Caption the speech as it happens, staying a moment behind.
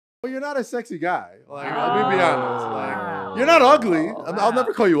Well, you're not a sexy guy. Like, let me be honest. Like, you're not ugly. I'll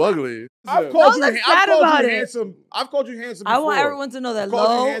never call you ugly. I've called you it. handsome. I've called you handsome I before. want everyone to know that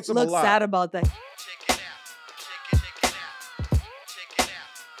Low looks sad about that.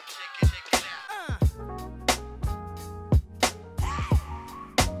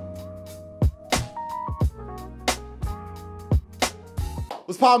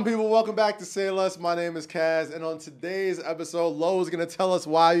 What's poppin', people? Welcome back to Say Less. My name is Kaz, and on today's episode, Lo is going to tell us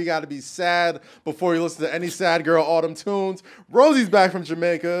why you got to be sad before you listen to any sad girl autumn tunes. Rosy's back from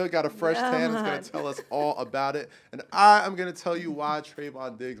Jamaica, got a fresh tan, is going to tell us all about it. And I am going to tell you why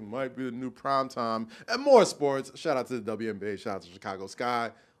Trevon Diggs might be the new primetime and more sports. Shout out to the WNBA, shout out to Chicago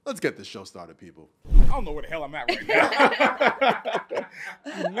Sky. Let's get this show started, people. I don't know where the hell I'm at right now.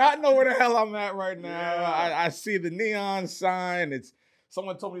 Do not know where the hell I'm at right now. Yeah. I see the neon sign.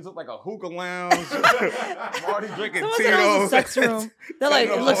 Someone told me it looked like a hookah lounge. Marty drinking Tito's. Someone said it was a sex room. They're like,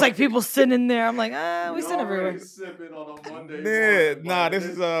 it looks like people sitting in there. I'm like, we sit everywhere. Sipping on a Monday morning, nah, this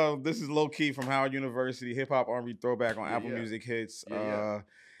is Lowkey from Howard University, hip hop R&B throwback on Apple Music Hits.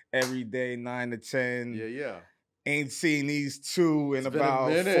 Every day, 9 to 10. Yeah. Ain't seen these two in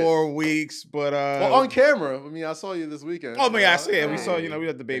about 4 weeks, but well, on camera. I mean, I saw you this weekend. Oh man, I see it. We saw, we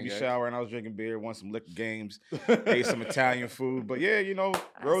had the baby shower, and I was drinking beer, won some liquor games, ate some Italian food. But yeah,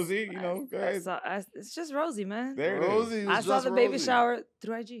 Rosy, it's just Rosy, man. There it Rosy is. I saw the baby shower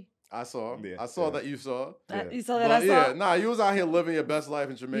through IG. I saw. Yeah, I saw that you saw. You saw that I saw? Yeah, nah, you was out here living your best life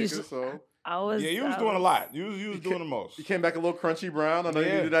in Jamaica, so. You was doing a lot. You was doing the most. You came back a little crunchy brown. I know you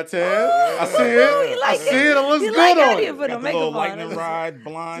needed that tan. I see it. I see it. It looks good on you. Got the little lightning rod,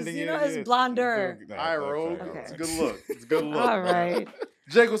 blonde. It's blonder. All right, Ro. It's a good look. It's a good look. All right.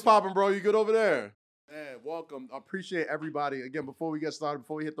 Jake, what's popping, bro? You good over there? Man, welcome. I appreciate everybody. Again, before we get started,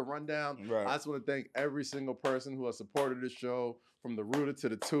 before we hit the rundown, I just want to thank every single person who has supported this show, from the rooter to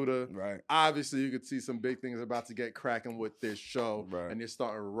the tutor. Right. Obviously, you could see some big things about to get cracking with this show. Right. And you're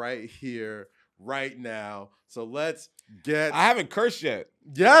starting right here, right now. So let's get... I haven't cursed yet.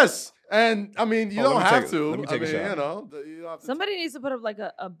 Yes. And, I mean, you don't have to. Let me take a shot. You don't have to. Somebody needs to put up like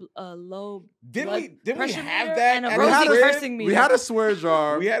a low Didn't we pressure have meter that? and a Rosy cursing meter. We had a swear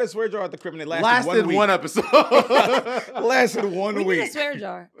jar. We had a swear jar at the crib, and it lasted 1 week. One episode. Lasted 1 week. We need a swear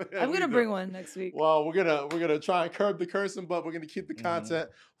jar. I'm gonna bring one next week. Well, we're gonna try and curb the cursing, but we're gonna keep the content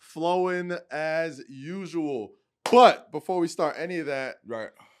flowing as usual. But before we start any of that,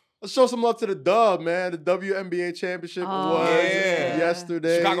 let's show some love to the dub, man. The WNBA championship was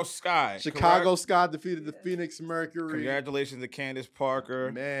yesterday. Chicago Sky defeated the Phoenix Mercury. Congratulations to Candace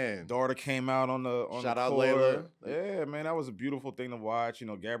Parker. Man. Daughter came out on the Shout the out court. Layla. Yeah, man, that was a beautiful thing to watch.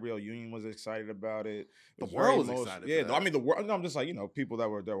 Gabrielle Union was excited about it. The world was excited. Yeah, I mean the world. I'm just like, people that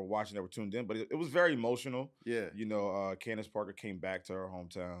were watching, that were tuned in, but it was very emotional. Yeah. Candace Parker came back to her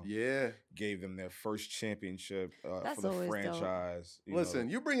hometown. Yeah. Gave them their first championship That's for the franchise. Listen,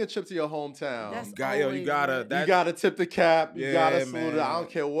 you bring a chip to your hometown. You gotta tip the cap. You gotta salute man. it. I don't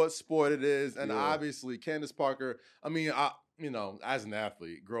care what sport it is. And obviously, Candace Parker, I mean, as an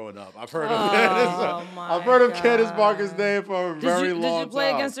athlete growing up, I've heard of Candace Parker's name for a very long time. Did you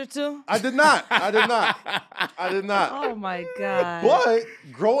play against her too? I did not. Oh my God. But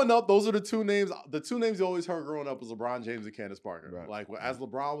growing up, those are the two names you always heard growing up was LeBron James and Candace Parker. Right. Like as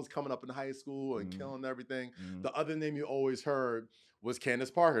LeBron was coming up in high school and killing everything, the other name you always heard was Candace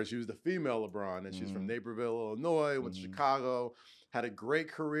Parker. She was the female LeBron, and she's from Naperville, Illinois, went to Chicago, had a great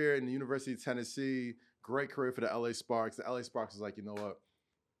career in the University of Tennessee, great career for the LA Sparks. The LA Sparks was like, you know what?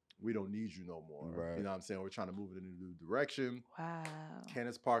 We don't need you no more. Right. You know what I'm saying? We're trying to move it in a new direction. Wow.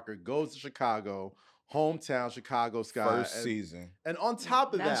 Candace Parker goes to Chicago, hometown Chicago Sky. First season. And on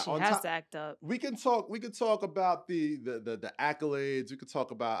top of that, she has to act up. We can talk about the accolades. We could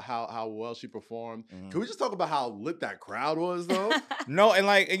talk about how well she performed. Can we just talk about how lit that crowd was though? No, and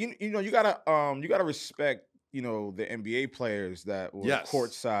you gotta respect the NBA players that were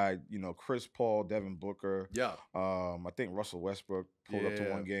courtside. Chris Paul, Devin Booker. Yeah. I think Russell Westbrook pulled up to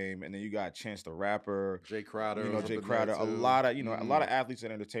one game, and then you got Chance the Rapper, Jay Crowder. A lot of athletes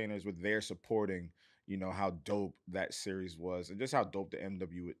and entertainers were there supporting. How dope that series was, and just how dope the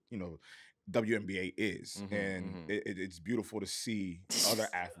WNBA is, and it's beautiful to see other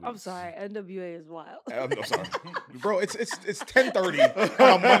athletes. I'm sorry, NWA is wild. I'm sorry, bro. It's 10:30 on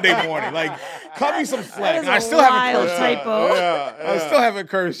a Monday morning. Like, cut me some slack. I still haven't cursed. I still haven't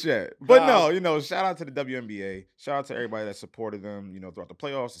cursed yet. But no, shout out to the WNBA. Shout out to everybody that supported them. Throughout the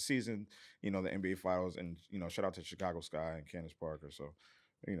playoffs, the season, the NBA finals, and shout out to Chicago Sky and Candace Parker. So.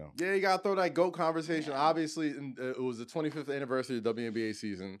 You know. Yeah, you gotta throw that GOAT conversation. Obviously, it was the 25th anniversary of the WNBA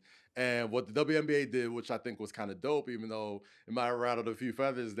season, and what the WNBA did, which I think was kind of dope, even though it might have rattled a few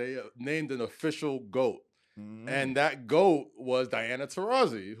feathers, they named an official GOAT, and that GOAT was Diana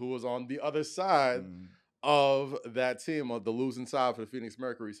Taurasi, who was on the other side of that team, of the losing side for the Phoenix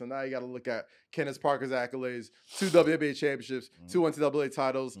Mercury. So now you got to look at Candace Parker's accolades: 2 WNBA championships, 2 NCAA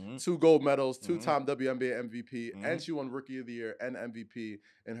titles, 2 gold medals, 2-time WNBA MVP, and she won Rookie of the Year and MVP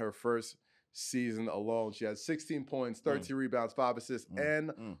in her first season alone. She had 16 points, 13 rebounds, 5 assists,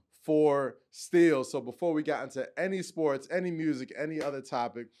 and 4 steals. So before we got into any sports, any music, any other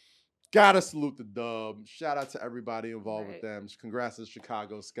topic, gotta salute the Dub. Shout out to everybody involved with them. Congrats to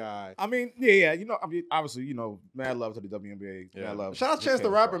Chicago Sky. I mean, yeah. You know, I mean, obviously, you know, mad love to the WNBA. Yeah. Mad love. Shout out to Chance the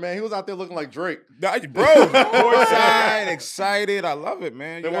Rapper, man. He was out there looking like Drake. Bro, courtside, excited. I love it,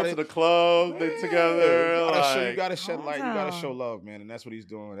 man. They went to the club. They together. You gotta shed light. You gotta show love, man. And that's what he's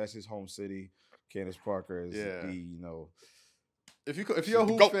doing. That's his home city. Candace Parker is you know. If you're a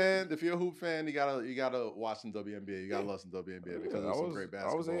hoop fan, you gotta watch some WNBA. You gotta love some WNBA because it's some great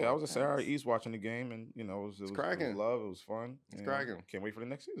basketball. I was at Sarah East watching the game, and you know, it was cracking. It was love. It was fun. It's cracking. Can't wait for the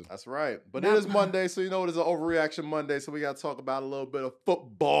next season. That's right. But it is Monday, so you know it is an overreaction Monday. So we gotta talk about a little bit of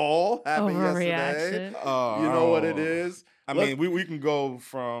football happened yesterday. You know what it is. I mean, we can go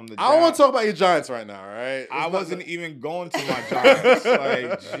from the. I don't want to talk about your Giants right now, right? I wasn't even going to my Giants.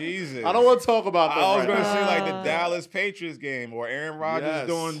 Like, Jesus. I don't want to talk about that. I was going to say, like, the Dallas Patriots game or Aaron Rodgers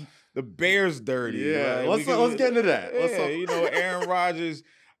doing the Bears dirty. Yeah, like, let's get into that. You know, Aaron Rodgers,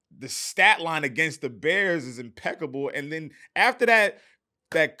 the stat line against the Bears is impeccable. And then after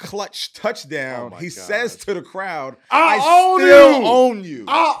that clutch touchdown, he says to the crowd, I still own you.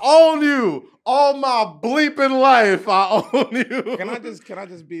 I own you. All my bleeping life, I own you. Can I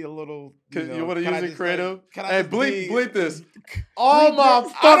just be a little? You want to use it creative? Hey, bleep this. All my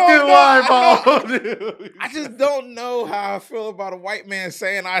fucking life, I own you. I just don't know how I feel about a white man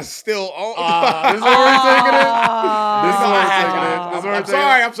saying I still own. This is where we're taking it. This is where we're taking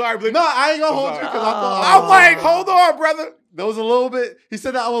it. I'm sorry. Bleep. No, I ain't gonna hold you because I'm like, hold on, brother. There was a little bit. He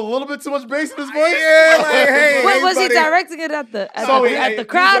said that with a little bit too much bass in his voice. Yeah, like, hey. Wait, was he directing it at the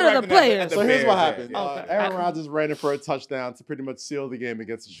crowd or the players? So here's what happened. Aaron Rodgers ran in for a touchdown to pretty much seal the game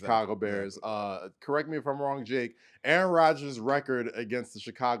against the Chicago Bears. Correct me if I'm wrong, Jake. Aaron Rodgers' record against the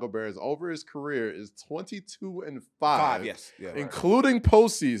Chicago Bears over his career is 22-5. Yes, including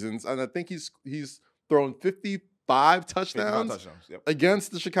postseasons, and I think he's thrown 55 touchdowns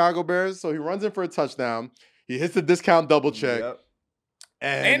against the Chicago Bears. So he runs in for a touchdown. He hits the discount double check.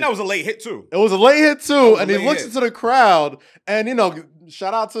 And that was a late hit, too. It was a late hit, too. And he looks into the crowd. And, you know,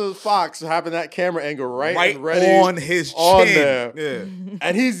 shout out to Fox for having that camera angle right and ready on his chin. There. Yeah.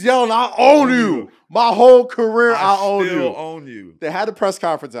 And he's yelling, I own you. My whole career, I own you. still own you. They had a press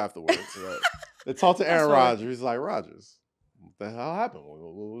conference afterwards. They talked to Aaron Rodgers. He's like, Rodgers, what the hell happened?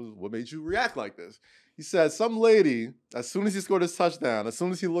 What made you react like this? He said some lady, as soon as he scored his touchdown, as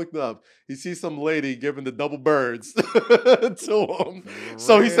soon as he looked up, he sees some lady giving the double birds to him.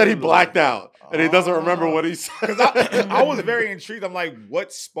 So he said he blacked out and he doesn't remember what he said. Because I was very intrigued. I'm like,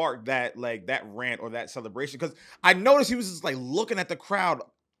 what sparked that rant or that celebration? Because I noticed he was just like looking at the crowd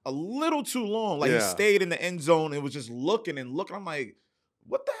a little too long. Like he stayed in the end zone and was just looking and looking. I'm like,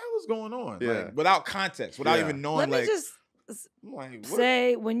 what the hell is going on? Like, without context, without even knowing. Let me just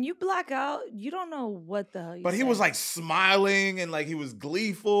say, when you black out, you don't know what the hell you But he was like smiling and like he was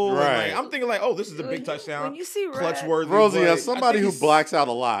gleeful. Right. And, like, I'm thinking like, oh, this is a big touchdown. When you see clutch worthy. Rosie, as somebody who blacks out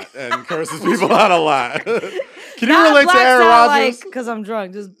a lot and curses people out a lot, can you relate to Aaron Rodgers? Because I'm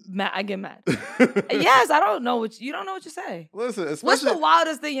drunk, just mad. I get mad. Yes, I don't know you don't know what you say. Listen, especially, what's the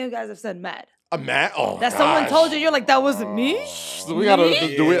wildest thing you guys have said? Mad. A mad? Oh, that someone told you. You're like, that wasn't me. So we gotta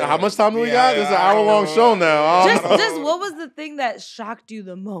do it. How much time do we got? It's an hour-long show now. Just what was the thing that shocked you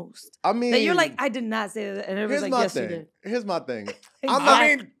the most? I mean, that you're like, I did not say that, and everyone's like, yes, you did. Here's my thing.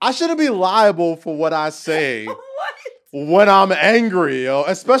 Exactly. I shouldn't be liable for what I say. When I'm angry,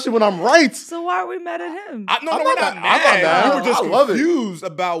 especially when I'm right. So why are we mad at him? We're not mad. We were just confused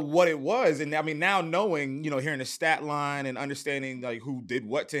about what it was. And I mean, now knowing, hearing the stat line and understanding like who did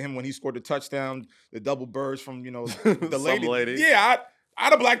what to him when he scored the touchdown, the double birds from, the lady. Yeah,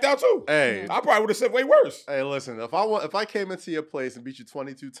 I'd have blacked out too. Hey, I probably would have said way worse. Hey, listen, if I came into your place and beat you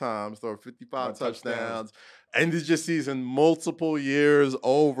 22 times, throw 55 touchdowns, ended your season multiple years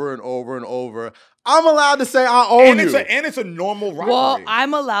over and over and over, I'm allowed to say I own you. And it's a normal rivalry. Well,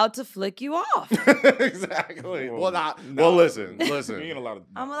 I'm allowed to flick you off. Exactly. Well, listen. You ain't allowed to.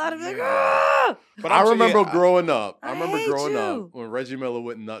 I'm allowed to be like, ah! But I remember growing up. I remember growing up when Reggie Miller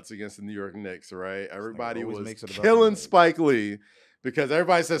went nuts against the New York Knicks, right? Everybody was killing Spike Lee because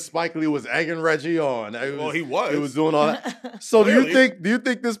everybody said Spike Lee was egging Reggie on. He was. He was doing all that. So do you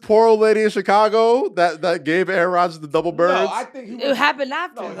think this poor old lady in Chicago that gave Aaron Rodgers the double birds? No, I think it happened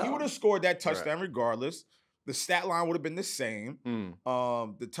after. No, he would have scored that touchdown regardless. The stat line would have been the same.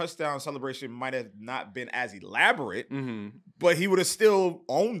 The touchdown celebration might have not been as elaborate, but he would have still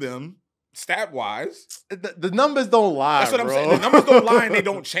owned them stat-wise. The numbers don't lie, That's what bro. I'm saying. The numbers don't lie and they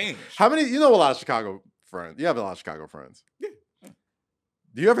don't change. How many? You know a lot of Chicago friends. You have a lot of Chicago friends. Yeah.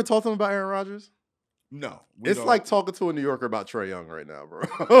 Do you ever talk to them about Aaron Rodgers? No. It's like talking to a New Yorker about Trae Young right now, bro.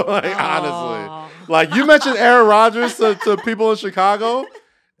 Honestly. Like, you mentioned Aaron Rodgers to people in Chicago.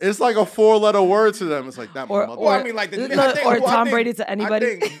 It's like a 4-letter word to them. It's like that. Or Tom Brady to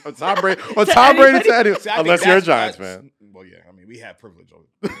anybody. Or Tom Brady to anyone. Unless you're a Giants fan. Well, yeah. I mean, we have privilege over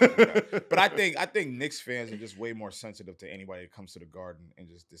it. But I think Knicks fans are just way more sensitive to anybody that comes to the Garden and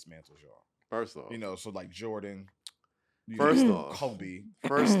just dismantles y'all. First off. You know, so like Jordan. First off. Kobe.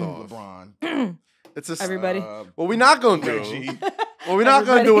 First off. LeBron. It's a everybody. What we're not gonna do. What we're not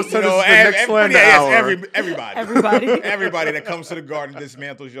gonna do is turn this into the next slander hour. Everybody that comes to the Garden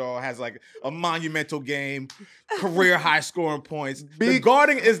dismantles y'all, has like a monumental game, career high scoring points. The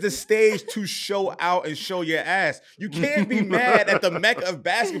Garden is the stage to show out and show your ass. You can't be mad at the mecca of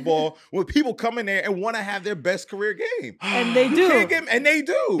basketball when people come in there and want to have their best career game. And they do. And they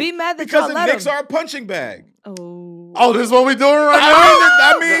do. Be mad that because y'all the Knicks are a punching bag. Oh, this is what we doing right now?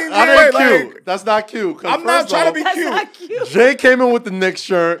 I mean, cute. That's not cute. I'm not trying to be cute. Jay came in with the Knicks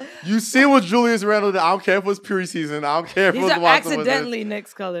shirt. You see what Julius Randle did. I don't care if it was preseason. I don't care if it was accidentally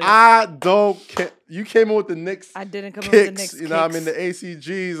Knicks colors. I don't care. You came in with the Knicks. I didn't come in with with the Knicks. You know what I mean? The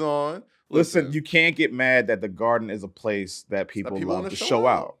ACGs on. Listen, you can't get mad that the Garden is a place that people love to show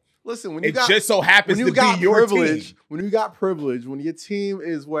out. Listen, when it just so happens to be your team. When you got privilege, when your team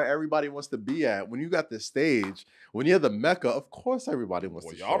is where everybody wants to be at, when you got the stage, when you're the mecca, of course everybody wants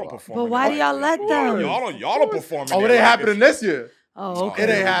to show out. But why do y'all let them? Y'all don't perform. Oh, it ain't happening this year. Oh, okay. It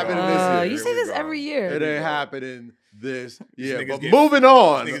ain't happening this year. You say this every year. It ain't happening this year. But moving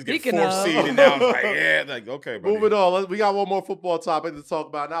on. Speaking of, seed and now it's like, yeah, like okay. Buddy. Moving on. We got one more football topic to talk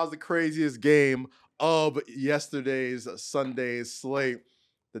about. And that was the craziest game of yesterday's Sunday's slate.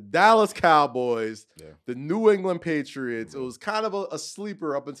 The Dallas Cowboys, the New England Patriots. It was kind of a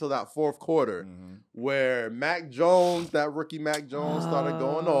sleeper up until that fourth quarter where Mac Jones, that rookie Mac Jones, started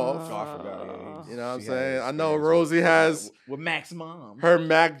going off. Oh, I forgot. You know what I'm saying? I know Rosy has with Mac's mom her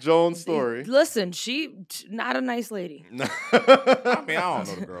Mac Jones story. Listen, she not a nice lady. I mean, I don't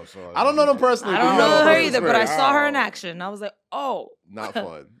know the girl, so I don't know them personally. I don't know her either, but I saw her in action. I was like, oh. Not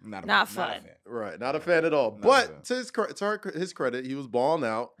fun. Not fun. Right. Not a fan at all. But to his credit, he was balling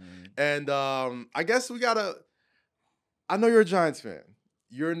out. And I guess we got to – I know you're a Giants fan.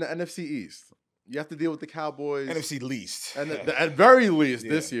 You're in the NFC East. You have to deal with the Cowboys. NFC least. And at very least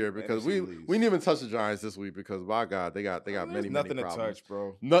this year because we didn't even touch the Giants this week because, my God, they got many nothing problems. to touch,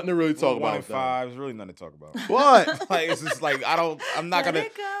 bro. Nothing to really talk about. 1-5. There's really nothing to talk about. What? Like, it's just like I'm not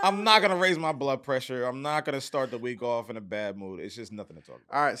gonna raise my blood pressure. I'm not gonna start the week off in a bad mood. It's just nothing to talk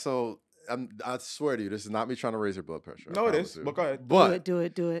about. All right, so I swear to you, this is not me trying to raise your blood pressure. No, it is. But go ahead. But do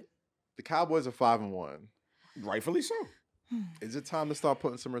it. The Cowboys are 5-1. Rightfully so. Is it time to start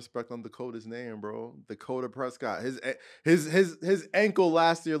putting some respect on Dakota's name, bro? Dakota Prescott. His ankle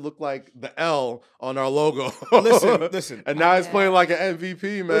last year looked like the L on our logo. Listen. And now he's playing like an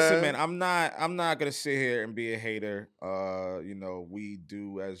MVP, man. Listen, man, I'm not gonna sit here and be a hater. You know, we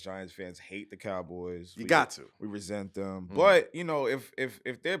do as Giants fans hate the Cowboys. We got to. We resent them. But, you know, if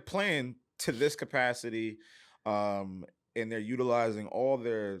they're playing to this capacity, and they're utilizing all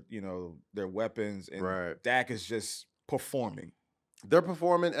their weapons, and Dak is just performing. They're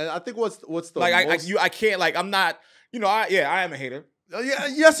performing, and I think what's the like most... I can't like I'm not I am a hater.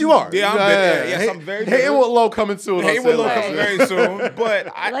 Yes, you are. Yeah, I'm very hating with Low coming soon. Hating with Low coming very soon. But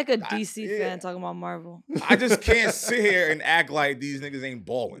I like a DC fan talking about Marvel. I just can't sit here and act like these niggas ain't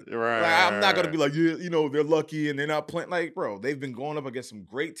balling. Right. Like, I'm not gonna be like, they're lucky and they're not playing. Like, bro, they've been going up against some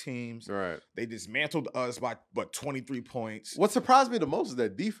great teams. Right. They dismantled us by 23 points. What surprised me the most is their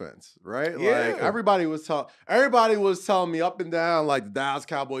defense. Right. Yeah. Like everybody was telling me up and down like the Dallas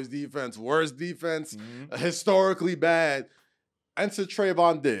Cowboys defense, worst defense, historically bad. Enter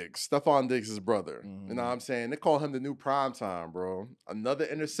Trevon Diggs, Stephon Diggs' brother. You know what I'm saying? They call him the new primetime, bro. Another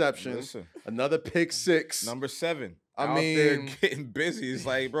interception, another pick six. Number 7. I mean, they're getting busy. It's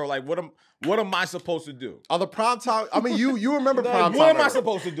like, bro, like what am I supposed to do? On the primetime, I mean, you remember primetime. What am I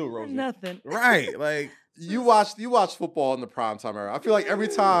supposed to do, Rosy? Nothing. Right, like you watch football in the primetime era. I feel like every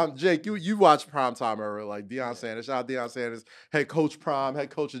time, Jake, you watch primetime era, like Deion Sanders. Shout out Deion Sanders, head coach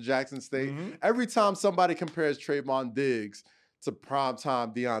of Jackson State. Every time somebody compares Trevon Diggs to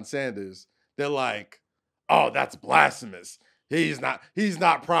primetime Deion Sanders, they're like, oh, that's blasphemous. He's not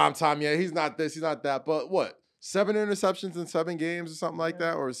primetime yet. He's not this, he's not that. But what? 7 interceptions in 7 games or something like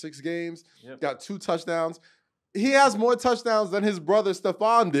that, or 6 games. Yep. Got 2 touchdowns. He has more touchdowns than his brother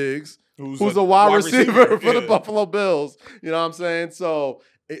Stephon Diggs, who's a wide receiver for the Buffalo Bills. You know what I'm saying? So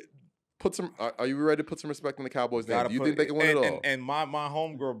are you ready to put some respect in the Cowboys' name? Do you think they can win it all? And my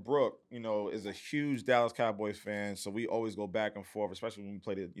homegirl Brooke, is a huge Dallas Cowboys fan, so we always go back and forth, especially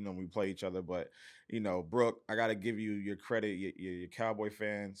when we play each other. But Brooke, I gotta give you your credit, your Cowboy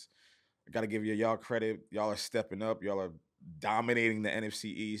fans. I gotta give y'all credit. Y'all are stepping up. Y'all are dominating the NFC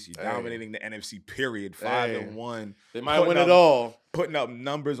East. You're dominating the NFC. Period. 5-1. They might win it all. Putting up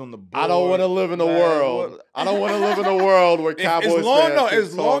numbers on the board. I don't want to live in a world. I don't want to live in a world where Cowboys as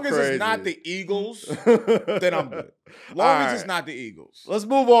long as it's not the Eagles, then I'm good. As long as it's not the Eagles. Let's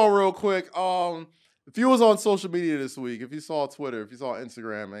move on real quick. If you was on social media this week, if you saw Twitter, if you saw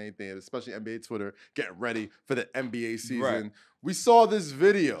Instagram, anything, especially NBA Twitter, getting ready for the NBA season, we saw this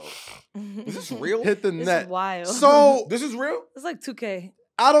video. Is this real? Hit the net. This is wild. So this is real? It's like 2K.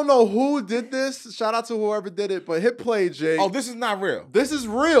 I don't know who did this. Shout out to whoever did it, but hit play, Jake. Oh, this is not real. This is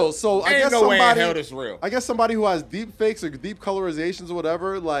real. So I guess way in hell this real. I guess somebody who has deep fakes or deep colorizations or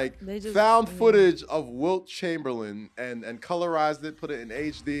whatever, found footage of Wilt Chaimberlain and colorized it, put it in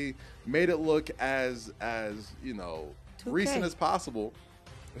HD, made it look as 2K. Recent as possible.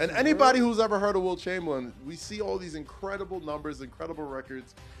 And anybody who's ever heard of Wilt Chaimberlain, we see all these incredible numbers, incredible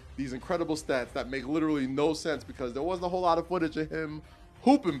records, these incredible stats that make literally no sense because there wasn't a whole lot of footage of him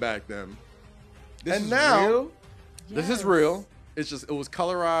hooping back then. This is real? This is real. It's just, it was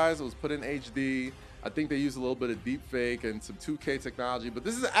colorized, it was put in HD. I think they used a little bit of deep fake and some 2K technology, but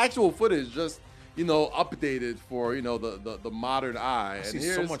this is actual footage, just updated for the modern eye. I see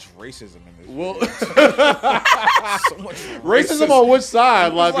so much racism in this. Well, so much racism on which side?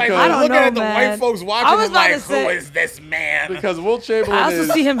 Because I don't looking know, at the white folks watching, who is this man? Because Wilt Chaimberlain I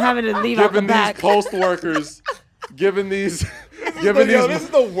also see him having to leave out the back. Giving these post workers, this is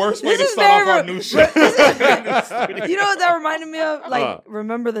the worst way to start off our new show. You know what that reminded me of?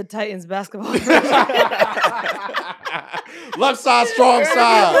 Remember the Titans basketball? Left side, strong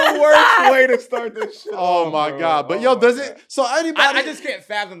side. The worst way to start this shit. Oh my God. But does it? So anybody. I just can't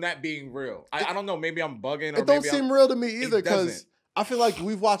fathom that being real. I don't know. Maybe I'm bugging. It don't seem real to me either because I feel like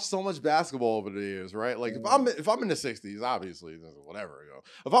we've watched so much basketball over the years, right? Like if I'm in the 60s, obviously, whatever ago.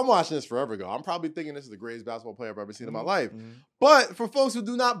 If I'm watching this forever ago, I'm probably thinking this is the greatest basketball player I've ever seen in my life. But for folks who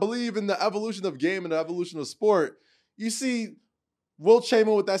do not believe in the evolution of game and the evolution of sport, you see Wilt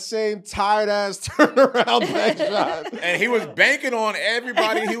Chaimberlain with that same tired-ass turnaround bank shot. And he was banking on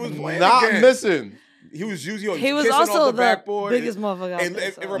everybody he was playing not against. missing. He was usually he was kissing also off the backboard. Biggest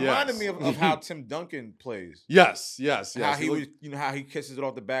motherfucker. It reminded me of how Tim Duncan plays. Yes. How he was, how he kisses it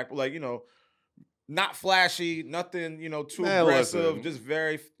off the backboard, not flashy, nothing, too aggressive, just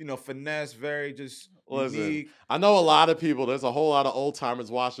very, finesse, very just unique. I know a lot of people. There's a whole lot of old timers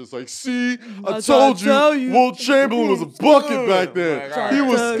watching. It's like, see, I told you, Wilt Chaimberlain was a bucket back then. He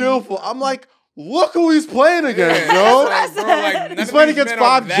was skillful. I'm like, look who he's playing against, yo. He's playing against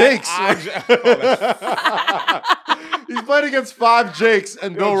 5 Jakes. He's playing against 5 Jakes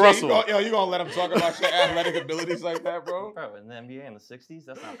and Bill Russell. You gonna let him talk about your athletic abilities like that, bro? Bro, in the NBA in the 60s,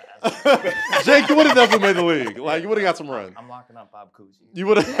 that's not bad. Jake, you would have definitely made the league. Like, you would have got some run. I'm locking up Bob Cousy. You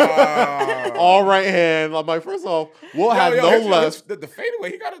would have. All right hand. I'm like, first off, we'll have no left. The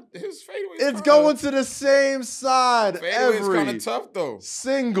fadeaway, his fadeaway. It's going to the same side. Fadeaway is kind of tough, though.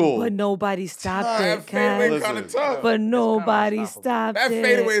 Single. But nobody stopped it, That fadeaway kind of tough. But nobody stopped it. That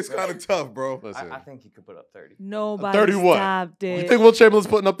fadeaway is kind of tough, bro. I think he could put up 30. Nobody 30 what? stopped it. You think Wilt Chamberlain's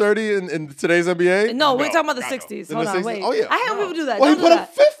putting up 30 in today's NBA? No, we're talking about the 60s. Hold on, wait. Oh, yeah. I hate when people do that. Well, he Don't put do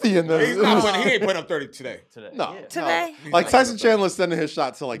up 50 in this. He ain't putting up 30 today. No. Yeah. Today? Like Tyson Chandler's sending his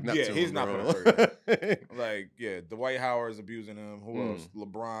shot to like Neptune. Yeah, he's not putting up 30. Dwight Howard is abusing him. Who else?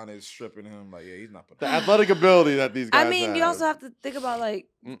 LeBron is stripping him. He's not putting the athletic ability that these guys have. you also have to think about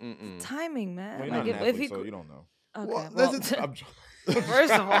timing, man. Well, you're not an athlete, so you don't know. Okay.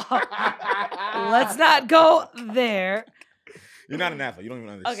 First of all, let's not go there. You're not an athlete. You don't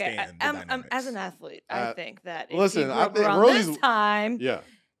even understand. I'm as an athlete, I think that if listen, he grew I up think around Rosy's this time,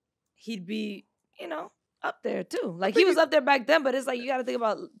 he'd be, up there too. Like he was up there back then, but it's like you got to think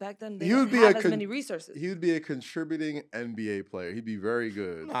about back then. They didn't have as many resources. He would be a contributing NBA player. He'd be very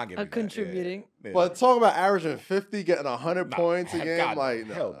good. Contributing. Yeah. But talk about averaging 50, getting 100 points a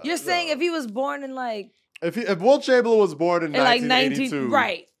game. You're saying if he was born in if Wilt Chamberlain was born in 1982,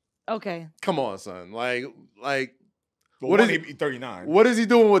 right? Okay. Come on, son. Like What is he? 39. What is he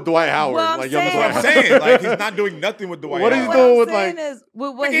doing with Dwight Howard? Well, like, that's what I'm saying. Like, he's not doing nothing with Dwight Howard. What is he doing with like?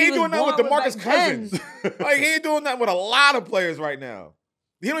 He ain't doing that with DeMarcus Cousins. Like, he ain't doing that with a lot of players right now.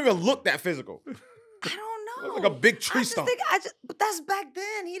 He don't even look that physical. I don't know. Like a big tree stump. But that's back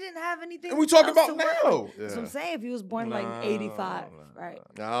then. He didn't have anything. And we talking else about to now. work. That's what I'm saying. If he was born like 85, right?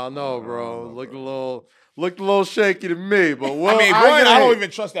 I don't know, bro. Looked a little shaky to me, but well, I don't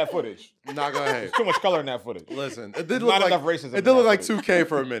even trust that footage. Not gonna hate. There's too much color in that footage. Listen, it did look like enough racism. It did look like 2K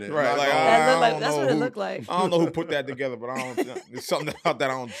for a minute, right? Like, that's what it looked like. I don't know who put that together, but there's something about that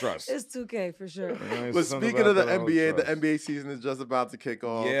I don't trust. It's 2K for sure. But speaking of the NBA, the NBA season is just about to kick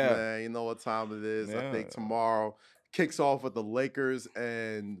off. Yeah, man. You know what time it is. Yeah. I think tomorrow kicks off with the Lakers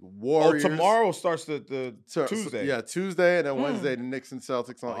and Warriors. Oh, tomorrow starts the Tuesday. Yeah, Tuesday, and then Wednesday the Knicks and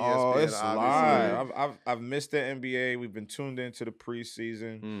Celtics on ESPN. Oh, it's obviously. live. I've missed the NBA. We've been tuned into the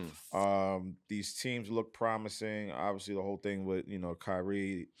preseason. These teams look promising. Obviously, the whole thing with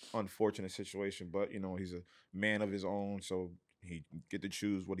Kyrie, unfortunate situation, but he's a man of his own, so he get to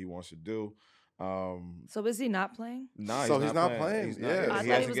choose what he wants to do. So is he not playing? Nah, so he's not playing. I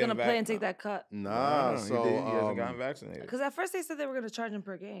thought he was going to play and take that cut. Nah, so he hasn't gotten vaccinated. Because at first they said they were going to charge him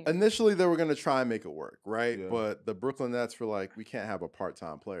per game. Initially, they were going to try and make it work, right? Yeah. But the Brooklyn Nets were like, we can't have a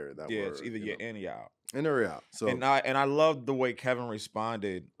part-time player. It's either you're in or you're out. In or out. So I love the way Kevin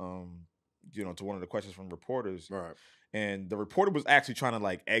responded, to one of the questions from reporters. Right. And the reporter was actually trying to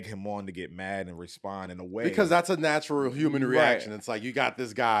like egg him on to get mad and respond in a way. Because that's a natural human reaction. Right. It's like you got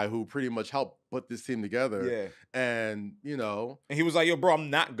this guy who pretty much helped put this team together. Yeah. And, And he was like, yo, bro, I'm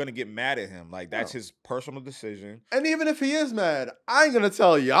not going to get mad at him. Like, that's his personal decision. And even if he is mad, I ain't going to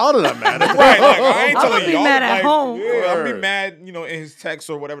tell y'all that I'm mad at him. Right. Like, I ain't telling be y'all. mad at home. Yeah, I'll be mad, in his text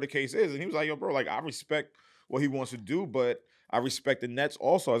or whatever the case is. And he was like, yo, bro, like, I respect what he wants to do, but I respect the Nets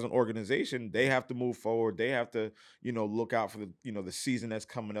also as an organization. They have to move forward. They have to, look out for the season that's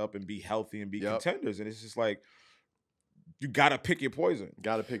coming up and be healthy and be contenders. And it's just like, you gotta pick your poison.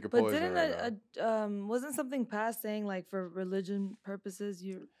 Gotta pick your poison. But wasn't something passed saying like for religion purposes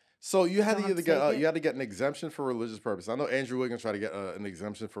So you had to either get an exemption for religious purpose. I know Andrew Wiggins tried to get an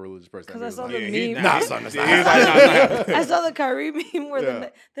exemption for religious purpose. Because I saw the meme. I saw the Kyrie meme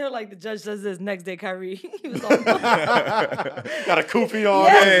where they were like, the judge says this next day, Kyrie. He was all got a kufi on.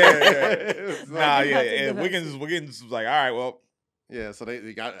 Yeah. Wiggins was like, all right, well. Yeah, so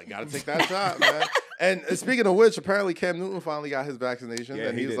they got to take that shot, man. And speaking of which, apparently Cam Newton finally got his vaccination,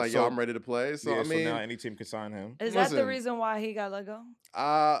 and he was like, "Yo, I'm ready to play." So I mean, so now any team can sign him. Is that the reason why he got let go?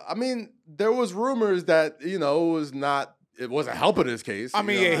 I mean, there was rumors that it wasn't helping his case. I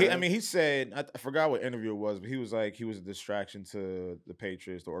mean, he said, I forgot what interview it was, but he was like, he was a distraction to the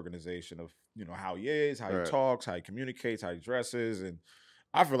Patriots, the organization of how he is, how he talks, how he communicates, how he dresses, and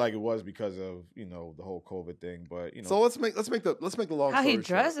I feel like it was because of the whole COVID thing, but So let's make the long how story he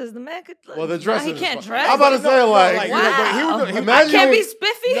dresses. short. The man could. Well, the dress. He can't dress. I'm about to say wow. I can't be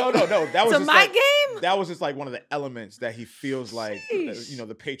spiffy. No. That was to just my game. That was just like one of the elements that he feels like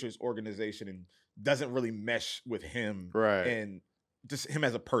the Patriots organization and doesn't really mesh with him, right? And just him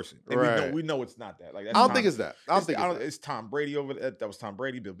as a person. And right. we know it's not that. Like I don't think it's that. It's Tom Brady over there. That was Tom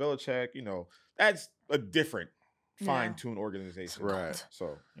Brady, Bill Belichick. That's a different fine-tuned organization. Right.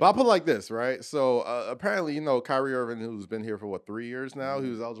 So, but I'll put it like this, right? So apparently, Kyrie Irving, who's been here for 3 years now, he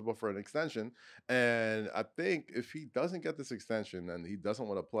was eligible for an extension. And I think if he doesn't get this extension and he doesn't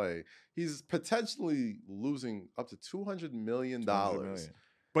want to play, he's potentially losing up to $200 million.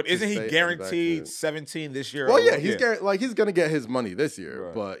 But isn't he guaranteed 17 this year? Well, yeah, he's going to get his money this year.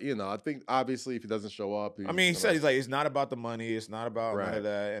 Right. But, I think obviously if he doesn't show up. He said, he's like, it's not about the money. It's not about none of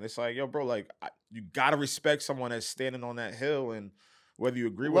that. And it's like, yo, bro, like, you got to respect someone that's standing on that hill and whether you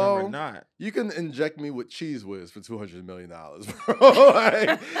agree with him or not. You can inject me with Cheese Whiz for $200 million, bro.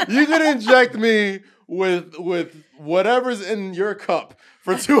 Like, you can inject me with whatever's in your cup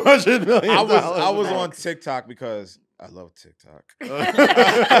for $200 million. I was on TikTok because I love TikTok. And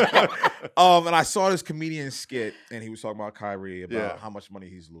I saw this comedian skit, and he was talking about Kyrie, about how much money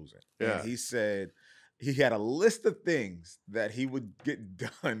he's losing. Yeah. And he said he had a list of things that he would get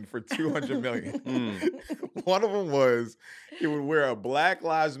done for $200 million. One of them was he would wear a Black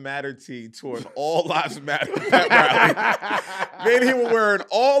Lives Matter tee to an All Lives Matter pep rally. Then he would wear an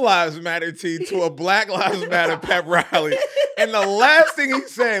All Lives Matter tee to a Black Lives Matter pep rally. And the last thing he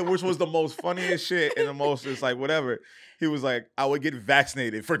said, which was the most funniest shit and the most just like whatever, he was like, I would get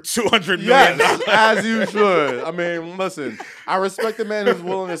vaccinated for $200 million. Yes, as you should. I mean, listen, I respect the man who's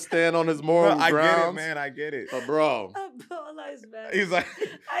willing to stand on his moral grounds. I get it, man. I get it. But bro. He's like,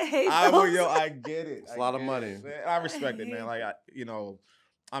 I hate those. I get it. It's a lot of money. I respect it, man. Like,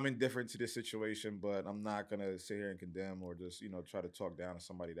 I'm indifferent to this situation, but I'm not gonna sit here and condemn or just try to talk down to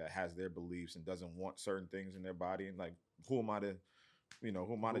somebody that has their beliefs and doesn't want certain things in their body. And like, who am I to judge?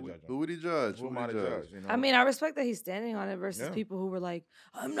 Who would he judge? Who am I to judge? I mean, I respect that he's standing on it versus people who were like,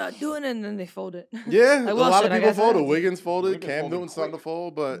 "I'm not doing it," and then they fold it. Yeah, like, a lot of people folded. That. Wiggins folded. Cam Newton's starting to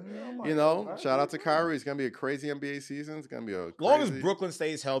fold, but shout out to Kyrie. It's gonna be a crazy NBA season. It's gonna be a as long as Brooklyn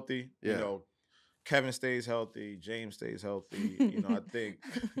stays healthy. Yeah. Kevin stays healthy. James stays healthy. I think.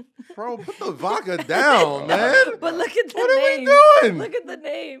 Bro, put the vodka down, man. But look at the what name. What are we doing? Look at the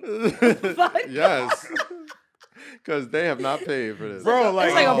name. Yes. Because they have not paid for this. Bro, like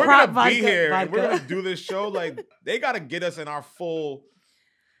a we're prop going to be here vodka. and we're going to do this show. Like, they got to get us in our full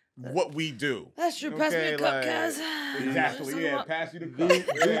what we do. That's true. Pass me a cup, Kaz. Exactly, yeah. Pass you the cup.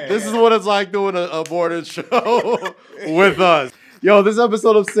 This is what it's like doing a morning show with us. Yo, this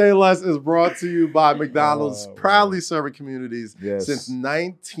episode of Say Less is brought to you by McDonald's, proudly serving communities since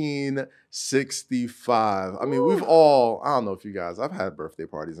 1965. I mean, we've all, I don't know if you guys, I've had birthday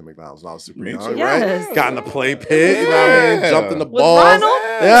parties at McDonald's when I was super young, right? Got in the play pit, you know what I mean? Jumped in the balls.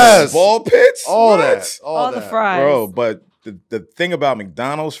 Yes. Ball pits? All that. All the fries. Bro, but the thing about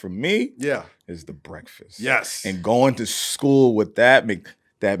McDonald's for me is the breakfast. Yes. And going to school with that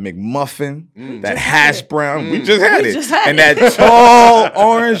McMuffin, that hash brown. We just had it. And that tall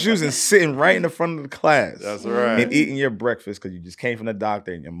orange juice and sitting right in the front of the class. That's right. And eating your breakfast because you just came from the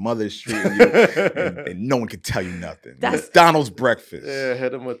doctor and your mother's treating you and no one can tell you nothing. McDonald's breakfast. Yeah,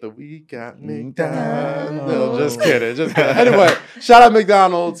 hit him with the "we got McDonald's." No, just kidding. Anyway, shout out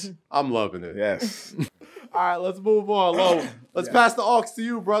McDonald's. I'm loving it. Yes. All right, let's move on. Lo, let's pass the aux to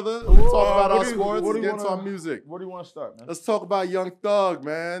you, brother. Let's talk about our sports and get into our music. Where do you want to start, man? Let's talk about Young Thug,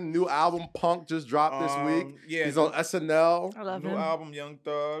 man. New album, Punk, just dropped this week. Yeah. He's on SNL. I love New him. album, Young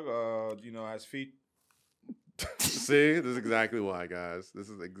Thug. Has feet. See, this is exactly why, guys. This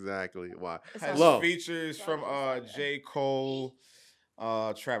is exactly why. Has features from J. Cole,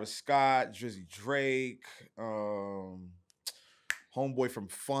 Travis Scott, Drizzy Drake, homeboy from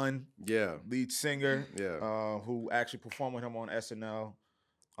Fun, lead singer, who actually performed with him on SNL.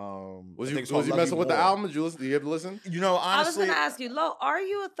 Was you messing with the album? Did you listen? Did you ever listen? Honestly, I was gonna ask you, Lo, are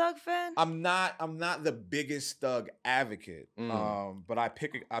you a Thug fan? I'm not the biggest Thug advocate. But I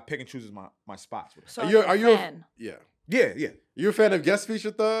pick and choose my spots. So are you a fan? Yeah. You a fan of guest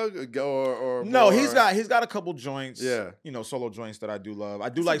feature Thug or no? More? He's got a couple joints. Yeah. Solo joints that I do love. I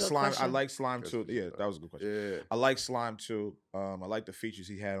do like Slime. Question. I like Slime too. Yeah, that was a good question. Yeah. I like Slime too. I like the features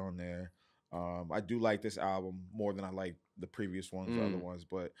he had on there. I do like this album more than I like the previous ones, the other ones.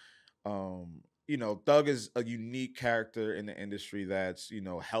 But Thug is a unique character in the industry that's,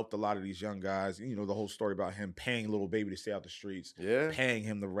 helped a lot of these young guys. The whole story about him paying Lil Baby to stay out the streets, paying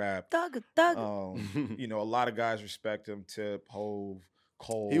him to rap. Thug. A lot of guys respect him. Tip, Hove,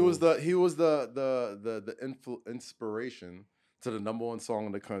 Cole. He was the inspiration to the #1 song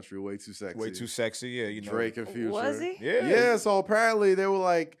in the country, "Way Too Sexy." Way Too Sexy, yeah. Drake and Future. Was he? Yeah. So apparently they were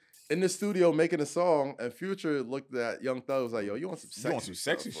like in the studio making a song, and Future looked at Young Thug, was like, "Yo, you want some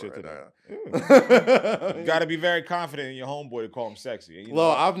sexy shit right today? You got to be very confident in your homeboy to call him sexy.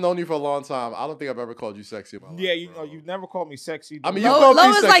 Well, I've known you for a long time. I don't think I've ever called you sexy in my life. Yeah, you've never called me sexy. I mean, you called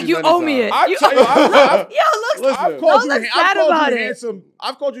me sexy. like you owe me it. I've called you handsome.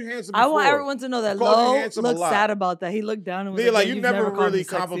 I've called you handsome before. I want everyone to know that Lo looked sad about that. He looked down and was like, you never really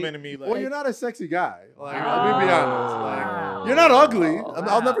complimented me. Well, you're not a sexy guy. Like, let me be honest. Like, you're not ugly.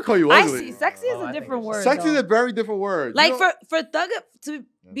 I'll never call you ugly. I see. Sexy is a different word. Sexy is a very different word. Like for Thug to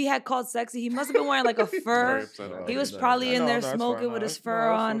be called sexy, he must have been wearing like a fur. He was probably in there smoking with his fur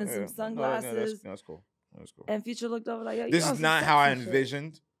on and some sunglasses. That's cool. And Future looked over like, yo, this is not how I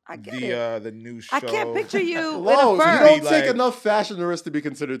envisioned the new show. I can't picture you with Lo, a fur. You don't take enough fashionists to be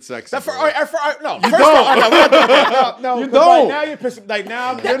considered sexy. No, you don't. No, you don't. Now you're pissing. Like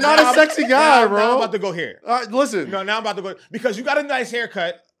now, you're not a sexy guy, bro. Now I'm about to go here. Listen. No, now I'm about to go because you got a nice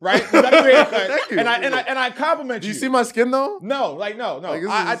haircut. Right? You got a haircut. Thank you. And I compliment you. Do you see my skin though? No. Like,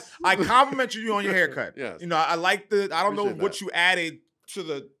 I compliment you on your haircut. Yes. I like I don't know what you added to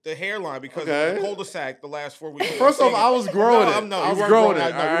the hairline because of the cul-de-sac the last 4 weeks. First off, I was growing it. I was growing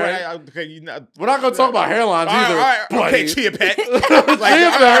it. We're not going to talk about hairlines either. All right. Okay, Chia Pet. Chia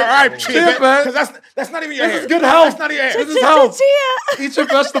Pet. Because that's not even your hair. This is good health. That's not your hair. This is health. Eat your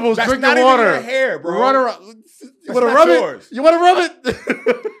vegetables. Drink your water. That's not even your hair, bro. Run around. You want to rub it? You want to rub it?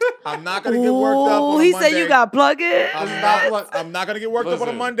 I'm not going to get worked up on a Monday. He said you got plug in. I'm not going to get worked up on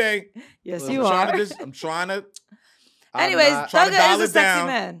a Monday. Yes, you are. I'm trying to. Anyways, Thugger is a sexy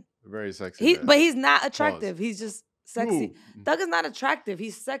man. Very sexy. But he's not attractive. He's just sexy. Thug is not attractive.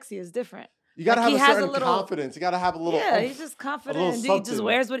 He's sexy. It's different. You gotta Like, have he a has a certain little- confidence. You gotta have a little. Yeah, oomph, he's just a little confident. He just something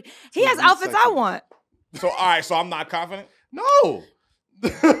wears what he to has be outfits I sexy. want. So all right, so I'm not confident. No.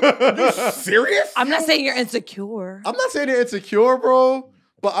 You serious? I'm not saying you're insecure. I'm not saying you're insecure, bro.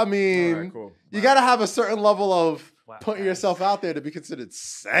 But I mean, All right, cool. you gotta have a certain level of Wow, putting guys. yourself out there to be considered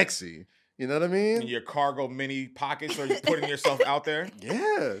sexy. You know what I mean? In your cargo mini pockets, or you putting yourself out there?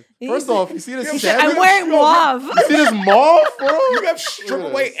 Yeah. He's- First off, you see this He said, shabby? I'm wearing mauve. You see this mauve, bro? You have Look strip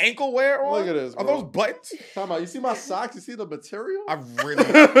at away this. ankle wear on? Look at this, Are bro. those buttons? Talking about, you see my socks? You see the material? I really,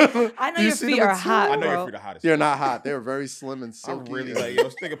 I know Do you your see feet the are material? hot, I know bro. your feet are hottest. They're not hot. They're very slim and I silky. really and- like,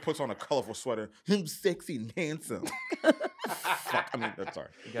 this nigga puts on a colorful sweater. I'm sexy and handsome. Fuck, I mean, that's sorry.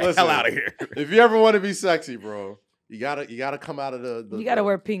 Get the Listen, hell out of here. If you ever want to be sexy, bro, you gotta come out of the You gotta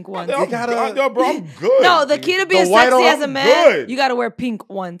wear pink ones. Yo, gotta- yo, bro, I'm good. No, the key to being white sexy on- as a man, good. you gotta wear pink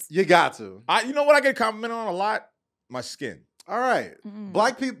ones. You got to. You know what I get complimented on a lot? My skin. All right. Mm.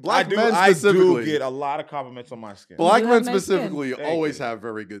 Black people, black I men do specifically. get a lot of compliments on my skin. Black You men have nice skin. specifically Thank always you. have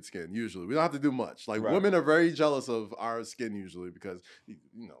very good skin. Usually, we don't have to do much. Like Right. women are very jealous of our skin usually because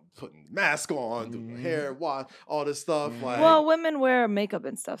putting mask on, doing hair wash, all this stuff. Like, Well, women wear makeup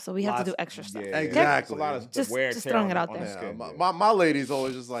and stuff, so we have to do Lots- extra stuff. Yeah, Exactly. It's a lot of Just- wear and just tear throwing on it the- out on the there. skin, my, yeah. my lady's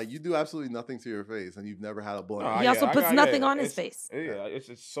always just like, you do absolutely nothing to your face, and you've never had a blunt. Oh, He yeah, also I puts got- nothing yeah, on his it's- face. Yeah, it's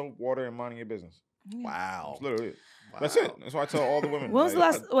just soap, water, and minding your business. Wow. That's literally it. Wow. That's it. That's why I tell all the women. When was the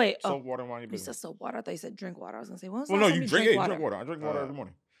like, last? Wait, soap, water, and mind your you business. said soap water. I thought you said drink water. I was gonna say, when was the Well, no, last you time drink drank it. water? Drink water. I drink water every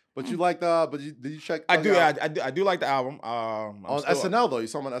morning. But you like the? But did you check? I do. out I do like the album. on SNL though. You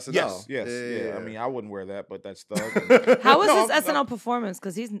saw him on SNL. Yes. Yeah. Yeah. I mean, I wouldn't wear that, but that's thug. How was No, his SNL performance?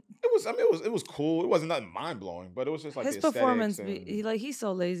 Because he's It was. I mean, it was cool. It wasn't nothing mind blowing, but it was just like his the aesthetics performance. and- He's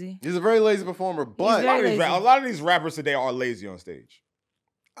so lazy. He's a very lazy performer, but a, lot very of these lazy. a lot of these rappers today are lazy on stage.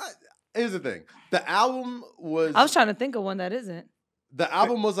 here's the thing: the album was. I was trying to think of one that isn't. The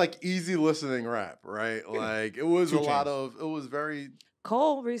album was like easy listening rap, right? Like it was 2 a lot Chainz. of. It was very.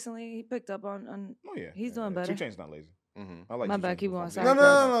 Cole recently he picked up on. Oh yeah, He's doing yeah. better. 2 Chainz not lazy. Mhm. I like My 2 bad, Chainz keep going, performance.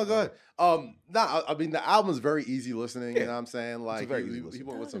 sorry. No, go ahead. I mean, the album is very easy listening. Yeah. You know what I'm saying? Like, very he, easy he listening.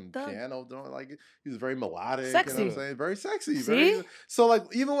 went with some Thug. piano doing, like, he was very melodic. You know Sexy. what I'm saying? Very sexy. See? Very, so, like,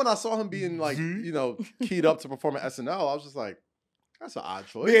 even when I saw him being, like, See? keyed up to perform at SNL, I was just like, that's an odd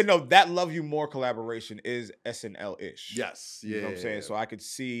choice. But yeah, no, that Love You More collaboration is SNL-ish. Yes. Yeah. You know what I'm saying? So I could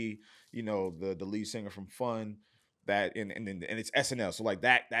see, the lead singer from Fun, that and it's SNL. So like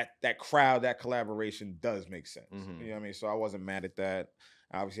that crowd, that collaboration does make sense. Mhm. You know what I mean? So I wasn't mad at that.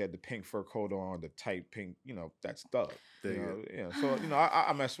 I obviously had the pink fur coat on, the tight pink, that's thug. There you So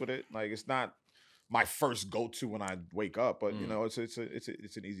I mess with it. Like it's not my first go-to when I wake up, but it's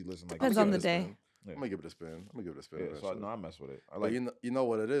an easy listen. Like Depends I'm on gonna the give it a day. spin. Yeah. I'm gonna give it a spin. Yeah, so eventually. I mess with it. I But like you know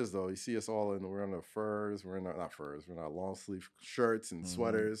what it is though. You see us all we're in our furs. We're in our not furs. We're in our long sleeve shirts and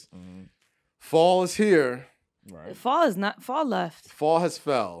sweaters. mhm. Fall is here. Right. Fall left. Fall has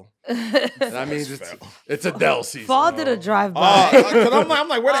fell. And that means it's Adele season. Fall did a drive by. Because I'm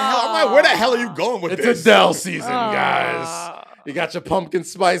like, where the hell? I'm like, where the hell are you going with It's this? Adele season, guys. You got your pumpkin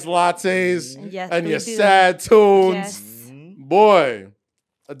spice lattes Yes, and we your do. sad tunes. Yes. Mhm. Boy,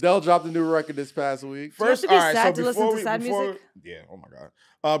 Adele dropped a new record this past week. Do you have to be all right, sad so to listen before to sad music? Yeah, oh my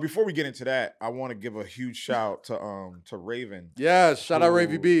god. Before we get into that, I want to give a huge shout to Raven. Yes, shout out Who-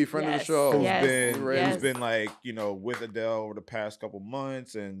 Ravy B, friend of the Yes, show. Who's yes, been yes. who's been like, with Adele over the past couple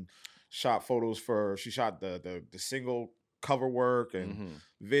months and shot photos she shot the single cover work and Mhm.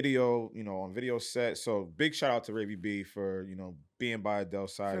 video, on video set. So big shout out to Ravy B for, being by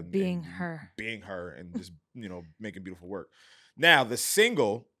Adele's side For and being her. being her and just, making beautiful work. Now, the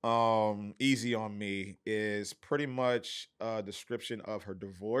single, Easy on Me, is pretty much a description of her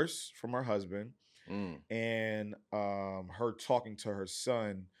divorce from her husband Mm. and her talking to her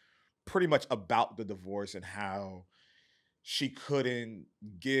son pretty much about the divorce and how she couldn't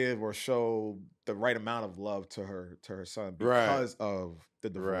give or show the right amount of love to her son Right. because of the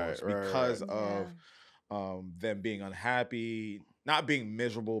divorce, Right, because right. of them being unhappy, not being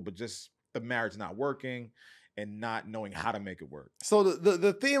miserable, but just the marriage not working and not knowing how to make it work. So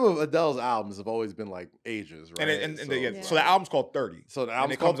the theme of Adele's albums have always been like ages, right? So the album's called 30. So the And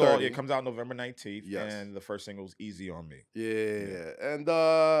album's it comes called out 30. it comes out November 19th. Yes. And the first single is Easy on Me. Yeah. And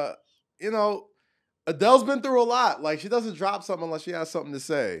Adele's been through a lot. Like she doesn't drop something unless she has something to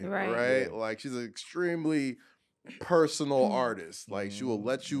say. Right. Right. Yeah. Like she's an extremely personal artist. Like she will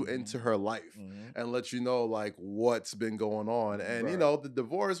let you into her life and let you know like what's been going on. And you know, the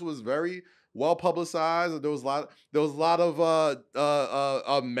divorce was very well publicized. There was a lot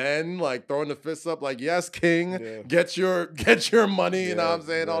of men like throwing the fists up, like, yes, king, get your money. You know what I'm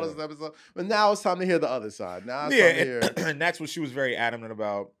saying? All this type of stuff. But now it's time to hear the other side. Now it's time to hear. And that's what she was very adamant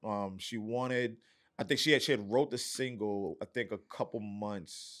about. She wanted. I think she had wrote the single. I think a couple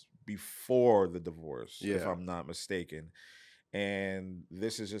months before the divorce, if I'm not mistaken. And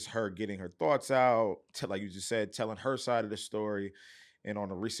this is just her getting her thoughts out, like you just said, telling her side of the story. And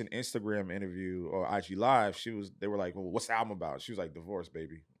on a recent Instagram interview or IG Live, they were like, well, what's the album about? She was like, divorce,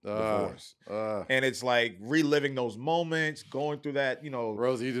 baby. Divorce. And it's like reliving those moments, going through that, you know.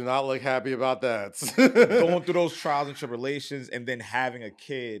 Rosy, you do not look happy about that. Going through those trials and tribulations, and then having a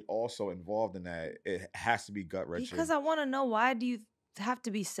kid also involved in that. It has to be gut-wrenching. Because I want to know, why do you have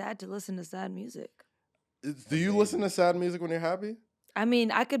to be sad to listen to sad music? Do you listen to sad music when you're happy? I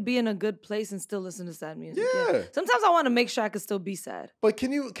mean, I could be in a good place and still listen to sad music. Yeah. Sometimes I want to make sure I could still be sad. But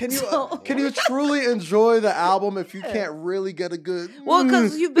can you truly enjoy the album if you can't really get a good? Well,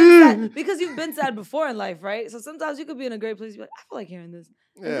 because you've been sad before in life, right? So sometimes you could be in a great place. You're like, I feel like hearing this.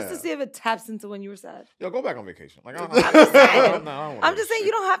 Just to see if it taps into when you were sad. Yo, go back on vacation. Like, I'm just saying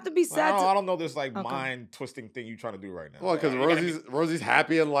you don't have to be sad. I don't know this like mind twisting thing you trying to do right now. Well, because Rosy's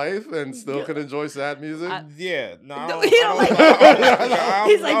happy in life and still can enjoy sad music. He's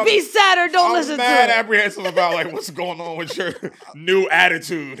like, be sad or don't listen to it. I'm mad apprehensive about like what's going on with your new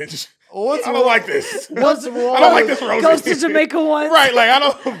attitude. And I don't like this. What's wrong? I don't like this, Rosy. Goes to Jamaica once. Right, like I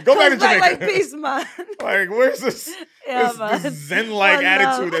don't go back to Jamaica. Like peace, man. Like where's this Zen-like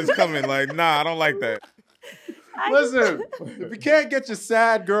attitude that's coming? Like, nah, I don't like that. Listen, if you can't get your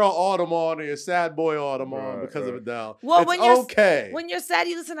sad girl autumn on or your sad boy autumn on because of Adele, well, it's when you're sad,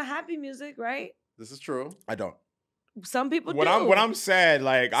 you listen to happy music, right? This is true. I don't. Some people do. When I'm sad,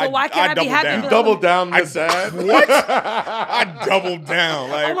 like why can't I be happy? You double down on sad. What? I doubled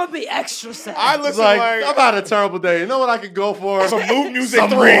down. Like I'm gonna be extra sad. I listen like I've had a terrible day. You know what I could go for? Some mood music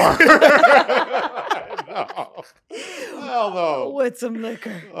some 3. No. Hell no. With some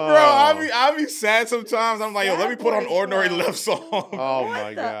liquor. Bro, I'll be sad sometimes. I'm like, yo, let me put on Ordinary Love song. Oh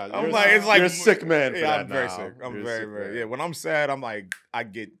my God. I'm like, it's like you're a sick man for that I'm very sick. I'm very, very. Yeah, when I'm sad, I'm like, I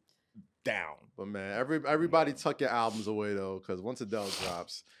get down. But man, everybody tuck your albums away though, because once Adele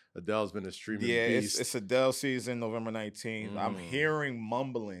drops, Adele's been a streaming beast. It's Adele season, November 19th. I'm hearing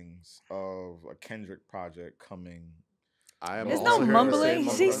mumblings of a Kendrick project coming. There's no mumbling.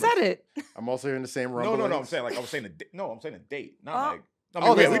 He said it. I'm also hearing the same rumblings. No. I'm saying like I'm saying a date. Not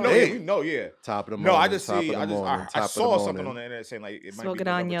like. We know. Yeah. Top of the morning. No, I saw something on the internet saying like it might be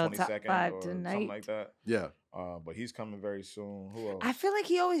November 22nd or tonight. something like that. Yeah. But he's coming very soon. Who else? I feel like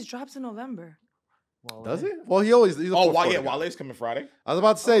he always drops in November. Wale. Does he? Well, he's Wale's coming Friday. I was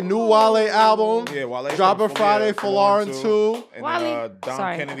about to say new Wale album. Yeah, Wale's dropping Friday for Lauren too. And then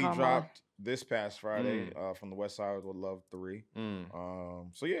Dom Kennedy dropped this past Friday from the West Side with Love 3.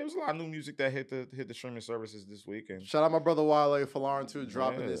 So yeah, it was a lot of new music that hit the streaming services this week. And shout out my brother Wale for Lauren 2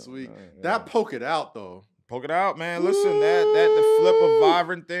 dropping this week. That Poke It Out though. Poke It Out, man. Listen, that the flip of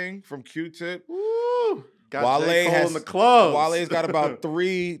Vibrant thing from Q-Tip. Woo. Got Wale has in the clubs. Wale's got about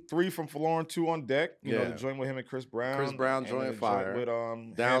three from Lauren 2 on deck. You know, the joint with him and Chris Brown. Chris Brown joint fire. With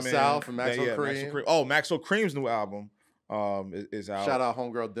Down South and Maxo Cream. Oh, Maxo Cream's new album is out. Shout out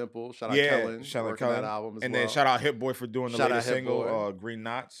Homegirl Dimple. Shout out Kellen. Shout out Kellen. That album as then shout out Hit Boy for doing the latest single, Green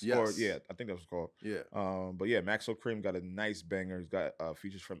Knots. Yes. I think that was called. Yeah. But yeah, Maxo Cream got a nice banger. He's got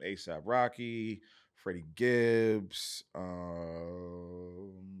features from A$AP Rocky, Freddie Gibbs.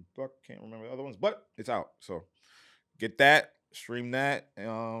 I can't remember the other ones, but it's out. So get that, stream that.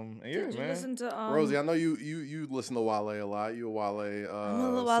 And yeah, Did you man. Listen to Rosy, I know you listen to Wale a lot. You a Wale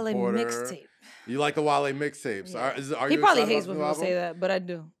I'm a Wale supporter. mixtape. You like the Wale mixtapes. Yeah. Are he you probably hates when people say that, but I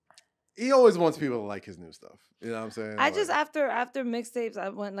do. He always wants people to like his new stuff. You know what I'm saying? I just after mixtapes, I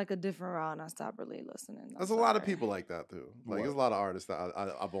went like a different route and I stopped really listening. There's a lot of people like that too. Like there's a lot of artists that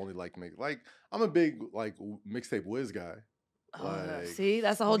I've only liked I'm a big like mixtape whiz guy. Like, see,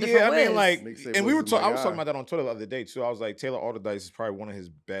 that's a whole different way. I mean, like, and we were I was talking about that on Twitter the other day too. I was like, Taylor Alderdice is probably one of his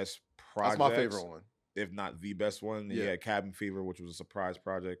best projects. That's my favorite one, if not the best one. Yeah, he had Cabin Fever, which was a surprise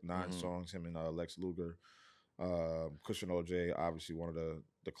project, 9 songs. Him and Lex Luger, Cushion OJ, obviously one of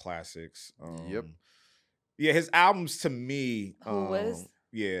the classics. Yep. Yeah, his albums to me,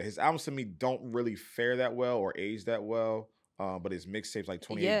 his albums to me don't really fare that well or age that well. But his mixtapes like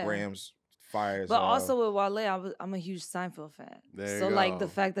 28 Grams. fire. But also with Wale, I'm a huge Seinfeld fan. So like the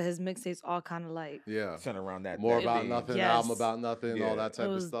fact that his mixtapes all kind of like center around that. More about nothing, album about nothing, all that type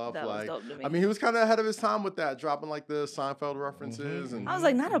of stuff. Like, I mean, he was kind of ahead of his time with that, dropping like the Seinfeld references. And I was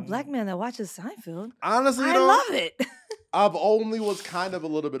like, not a black man that watches Seinfeld. Honestly, I love it. I've only was kind of a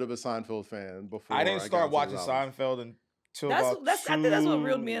little bit of a Seinfeld fan before. I didn't start watching Seinfeld until I think that's what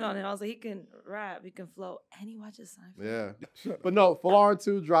reeled me in on it. I was like, he can rap, he can flow, and he watches Seinfeld. Yeah, but no, Folarin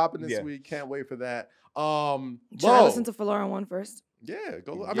 2 dropping this week. Can't wait for that. Should I listen to Folarin 1 first? Yeah,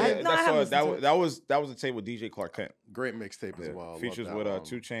 go. I mean, that was a tape with DJ Clark Kent. Great mixtape as well. Features with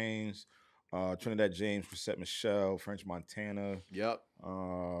 2 Chainz, Trinidad James, Chrisette Michelle, French Montana. Yep.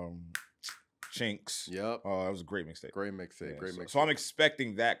 Chinks. Yep. That was a great mixtape. Great mixtape. Great mixtape. So I'm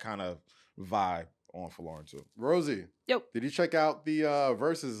expecting that kind of vibe on Folarin too. Rosie. Yep. Did you check out the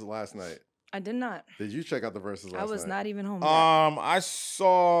Verzuz last night? I did not. Did you check out the Verzuz last night? I was not even home. I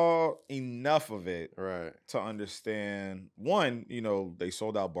saw enough of it to understand. One, they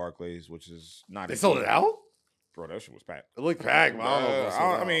sold out Barclays, which is not. They sold it out? Bro, that shit was packed. It looked packed. But I don't know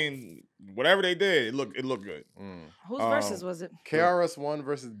if I mean, whatever they did, it looked good. Whose versus was it? KRS-One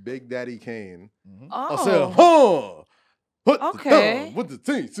versus Big Daddy Kane. Oh. I said, huh. Okay. With the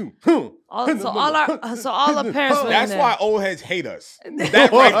team, so all our parents. That's why old heads hate us.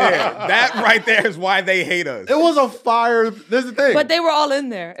 That right there is why they hate us. It was a fire. There's the thing. But they were all in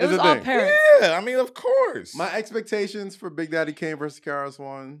there. It was all parents. Yeah, I mean, of course. My expectations for Big Daddy Kane versus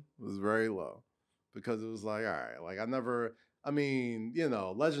KRS-One was very low because it was like, all right, like I mean,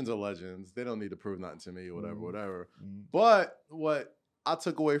 legends are legends. They don't need to prove nothing to me, whatever. But what I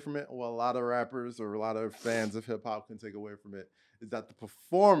took away from it, what a lot of rappers or a lot of fans of hip hop can take away from it, is that the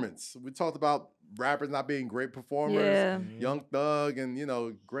performance. We talked about rappers not being great performers. Yeah. Young Thug and,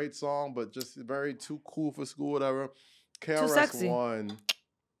 great song, but just very too cool for school, whatever. KRS-One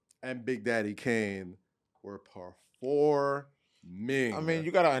and Big Daddy Kane were performing. I mean,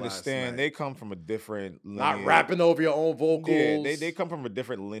 you got to understand, they come from a different lineage. Not rapping over your own vocals. Yeah, they come from a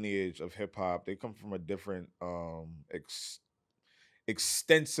different lineage of hip hop. They come from a different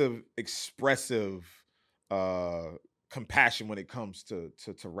extensive, expressive compassion when it comes to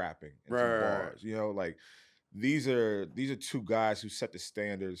rapping and to bars. Like these are 2 guys who set the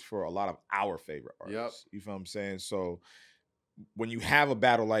standards for a lot of our favorite artists. You feel what I'm saying? So when you have a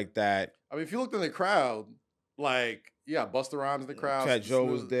battle like that, I mean, if you looked in the crowd, like Busta Rhymes in the crowd, Fat Joe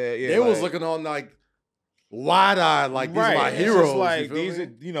was there. Yeah, they was looking on like wide-eyed, like these are my heroes. It's like these are,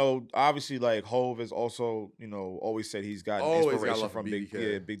 obviously, like Hov has also, always said he's got inspiration from Big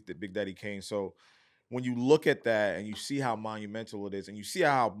Daddy Kane. So when you look at that and you see how monumental it is, and you see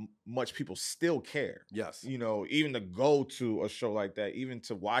how much people still care. Yes. Even to go to a show like that, even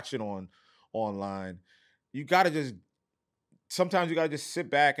to watch it online, sometimes you gotta just sit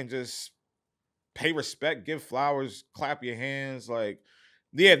back and just pay respect, give flowers, clap your hands, like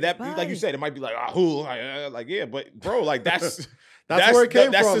you said, it might be like but bro, like that's where it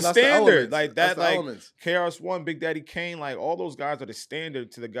came that's from. The that's standard, the like that, like elements. KRS-One, Big Daddy Kane, like all those guys are the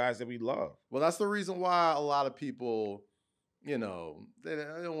standard to the guys that we love. Well, that's the reason why a lot of people, they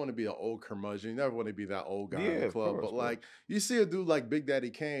don't want to be an old curmudgeon. You never want to be that old guy in the club. But like, you see a dude like Big Daddy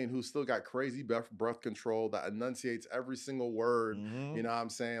Kane who's still got crazy breath control, that enunciates every single word. You know what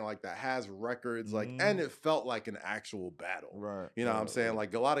I'm saying? Like, that has records. Like, and it felt like an actual battle. Right. You know what I'm saying?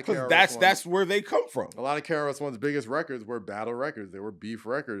 Like, a lot of that's where they come from. A lot of KRS-One's biggest records were battle records. They were beef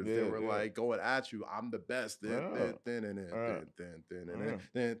records. They were like going at you. I'm the best. Like,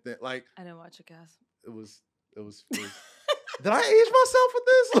 I didn't watch it, guys. It was. Did I age myself with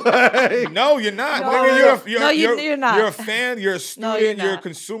this? No, you're not. No, you're not. You're a fan. You're a student. You're you're a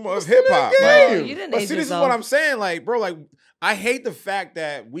consumer of hip hop. You didn't age this is what I'm saying. Like, bro, like, I hate the fact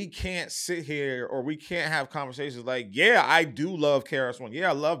that we can't sit here or we can't have conversations like, yeah, I do love KRS-One. Yeah,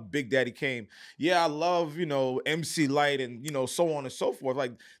 I love Big Daddy Kane. Yeah, I love, MC Light and, so on and so forth.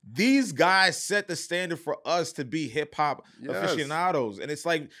 Like, these guys set the standard for us to be hip hop aficionados. And it's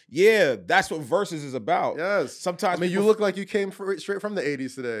like, yeah, that's what Verzuz is about. Yes. Sometimes you look like you came straight from the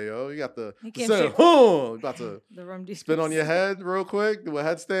 80s today, yo. You got the about to spin on your head real quick, do a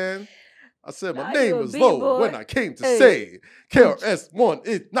headstand. I said my name was Low when I came to say KRS-One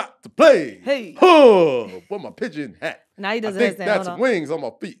is not to play. Hey. With my pigeon hat. Now he doesn't I think that's wings on my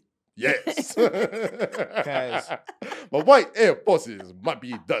feet. Yes. My white Air Forces might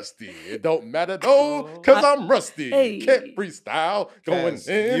be dusty. It don't matter though, because I'm rusty. Can't freestyle going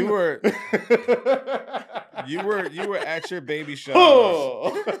in. You were at your baby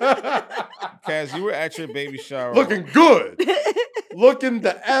shower. Kaz, you were at your baby shower. Looking good. Looking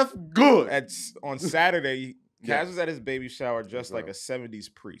the F good. On Saturday, Kaz was at his baby shower just like a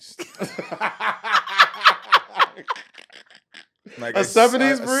 70s priest. Like a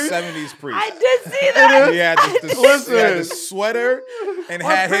 70s priest? 70s priest. I did see that. He had this sweater and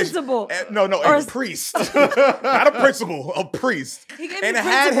had principal. A priest. Not a principal, a priest. He gave and me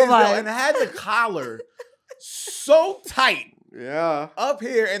had principal vibes. and had the collar so tight. Yeah. Up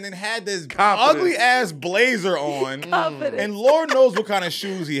here, and then had this Confidence. ugly ass blazer on. And Lord knows what kind of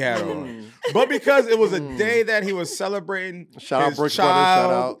shoes he had on. But because it was a day that he was celebrating Shout out his Brooks child, Brothers,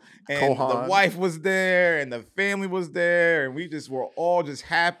 shout out and Kohan. the wife was there, and the family was there, and we just were all just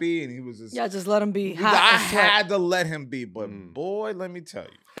happy, and he was just... Yeah, just let him be I hot. and sweat. had to let him be, but boy, let me tell you.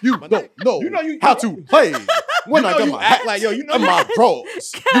 You don't know, you how to play when I got you my act hat like, yo, you know and my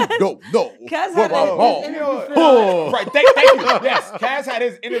drawers. You don't know. Kaz what had I'm his wrong. interview fit Oh. on. Right, thank you. Yes, Kaz had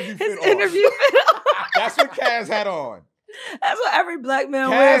his interview fit His on. interview fit on. That's what Kaz had on. That's what every black man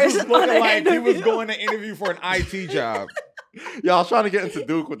Kaz wears. was on looking an like he was interview. going to interview for an IT job. Yo, I was trying to get into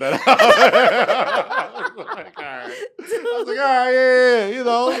Duke with that. I was like, all right, yeah, you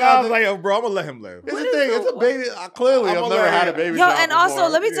know. I was like, yo, bro, I'm going to let him live. It's a thing. It's a baby. Clearly, I'm I've gonna never let had a him- baby Yo, shower and also, before.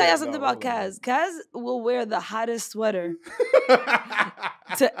 let me tell Yeah, you something no, about no. Kaz. Kaz will wear the hottest sweater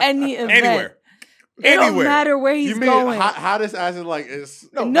to any event. Anywhere. It don't Anywhere. matter where he's You mean going. hottest as in like it's...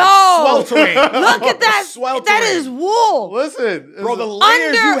 No, sweltering. look at that. Sweltering. That is wool. Listen. Bro, the it's-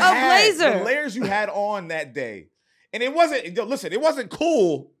 layers Under you a had, blazer. the layers you had on that day. And it wasn't, listen, it wasn't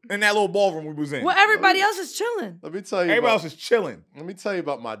cool in that little ballroom we was in. Well, everybody else is chilling. Let me tell you Everybody about, else is chilling. let me tell you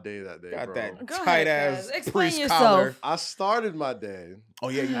about my day that day, Got bro. that Go ahead, tight ass Kaz. Explain priest yourself. collar. I started my day. Oh,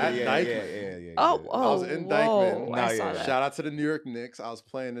 yeah, At yeah. Oh, I was in Dykeman. whoa, Nah, I saw yeah. that. Shout out to the New York Knicks. I was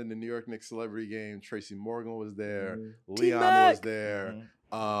playing in the New York Knicks celebrity game. Tracy Morgan was there. Leon T-Mac. was there.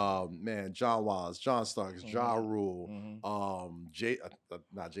 Man, John Wallace, John Starks, Ja Rule.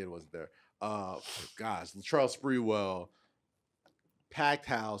 Not Jada wasn't there. Gosh, Latrell Sprewell. Packed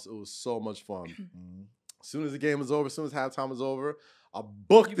house. It was so much fun. As soon as the game was over, as soon as halftime was over, I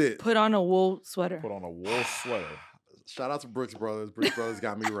booked it. Put on a wool sweater. Put on a wool sweater. Shout out to Brooks Brothers. Brooks Brothers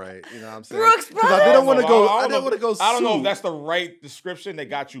got me right. You know what I'm saying? Brooks 'Cause I Brothers? didn't want to go. I I don't didn't want to go. I don't know if suit. that's the right description. They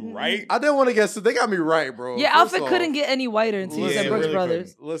got you right. I didn't want to get sued. They got me right, bro. Your First outfit off, couldn't get any whiter until you Listen, said it Brooks really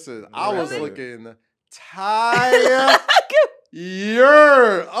Brothers. Listen, I was Really? looking tired.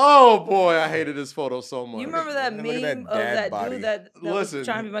 Oh boy, I hated this photo so much. You remember that Look meme at that of dad that body. dude that Listen, was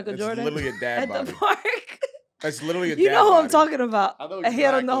trying to be Michael It's Jordan literally a dad at body. the park? That's literally a You dad know who I'm body. talking about. I know And he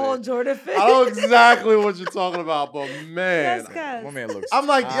had on the exactly. whole Jordan fit. I know exactly what you're talking about, but man, Yes, guys. My man looks I'm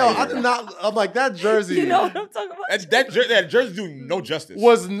like, yo, I tired. did not. I'm like that jersey. You know what I'm talking about? That jersey do no justice.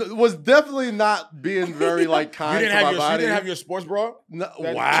 was definitely not being very like you kind didn't to my have your body. you didn't have your sports bra? No,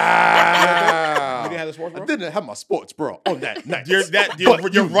 that- wow. You didn't have the sports I bra? didn't have my sports bra on that night. You're But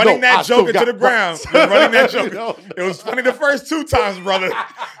you running know I that still joke into got the ground. rights. You're running that You joke. know? It was funny the first 2 times, brother.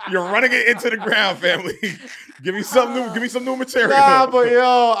 You're running it into the ground, family. Give me some new. Give me some new material. Nah, but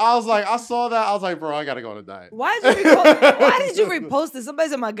yo, I was like, I saw that. I was like, bro, I gotta go on a diet. Why did you repost it? Somebody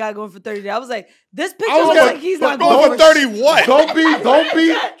said my guy going for 30 days. I was like, this picture was looks gonna- like he's but not Going going for 30 what? Don't be fooled.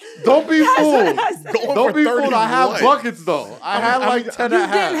 Going Don't for be 30 fooled. I have what? buckets though. I had like 10 You and a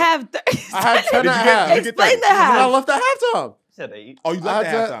half. didn't have 30. I had 10 and a half. did you get Explain the And I half. left at halftime. Said 8. Oh, you I left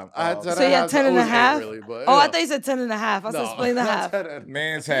had at 10 halftime. I had Oh. 10 So you had 10 and It a was eight, half? really, but, Oh, I yeah. thought you said 10 and a half. I said No, explain the I had half. 10 and-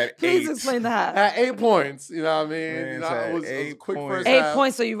 Man's had Please 8. explain the half. I had 8 points. You know what I mean? Man, You know, had it was a 8 quick points. first 8 half.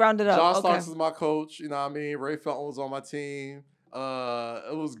 points, so you rounded up. John Okay. Starks is my coach. You know what I mean? Ray Felton was on my team.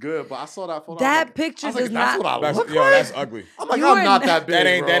 It was good, but I saw that photo. That picture I was like, does that's not. what I That's, look yo, like. that's ugly. I'm like, You I'm were not n- that big. That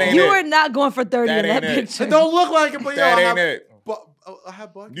ain't- bro. that ain't You it. were not going for 30 That in that ain't it. picture. It don't look like it, but yo, That I ain't have, it. But I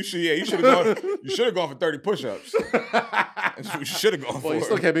had buckets. You should have gone. You should have gone for 30 push-ups. You should have gone for Well, you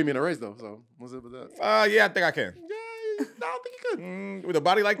still it. can't beat me in a race though. So what's up with that? Yeah, I think I can. Yeah, I don't think you could. With a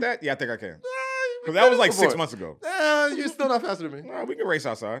body like that, yeah, I think I can. We Because that was did like it 6 before. months ago. You're still not faster than me. Nah, we can race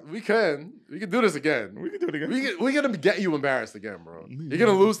outside. We can do this again. We can do it again. We're gonna get you embarrassed again, bro. You're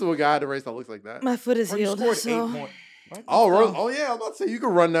gonna lose to a guy at a race that looks like that. My foot is Bro, you healed. scored So. 8 points. Oh yeah, I'm about to say you can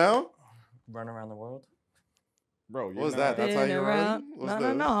run now. Run around the world. Bro, What was that? That's how Spin you around. run? What's No,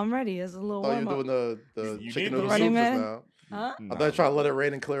 this? no, I'm ready. It's a little Oh, warm you're up. doing the You chicken need noodle the soup Running just Man? now. Huh? I thought you trying to let it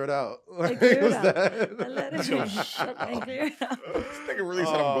rain and clear it out. And clear it What's out. that? I let it Yo, in. shut And up. clear it out. This nigga really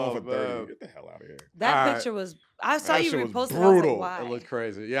said I'm going for 30. man. Get the hell out of here. That Alright. picture was. I saw That you shit was reposted. I was brutal. like, It why? looked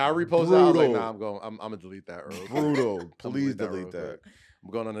crazy. Yeah, I reposted. I was like, Brutal. nah, I'm gonna delete that. Earl. Brutal. I'm Please real delete that. quick.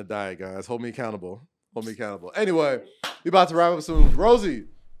 I'm going on a diet, guys. Hold me accountable. Anyway, we about to wrap up soon. Rosie,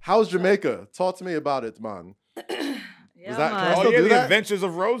 how's Jamaica? Talk to me about it, man. Yeah, that- man. Still Oh, yeah, do the that? Adventures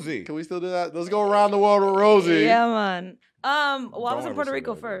of Rosie. Can we still do that? Let's go around the world with Rosie. Yeah, man. Well, I was in Puerto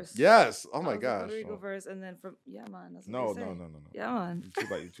Rico first. Yes. Oh my gosh. Puerto Rico first, and then from man. That's No. what they say. No. Yeah, man.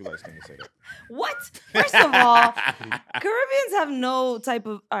 You too light skin to say that. What? First of all, Caribbeans have no type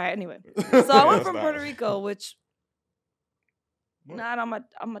of. All right. Anyway, so I went from Puerto Rico, which not on my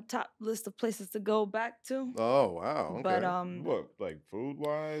top list of places to go back to. Oh wow. Okay. But What, like food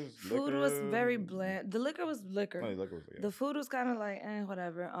wise? food was very bland. The liquor was liquor. No, liquor was, yeah. The food was kind of like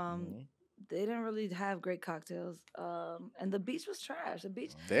whatever. They didn't really have great cocktails. And the beach was trash. The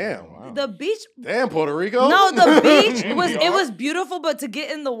beach. Damn. Wow. The beach. Damn, Puerto Rico. No, the beach was beautiful, but to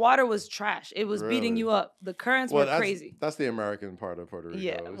get in the water was trash. It was beating you up. The currents were crazy. That's the American part of Puerto Rico.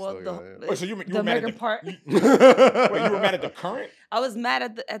 Yeah. Well, so you the were mad American part. Wait, you were mad at the current? I was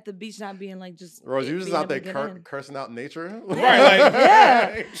mad at the beach not being like just. Rose, you was just out there in. cursing out nature. Right, like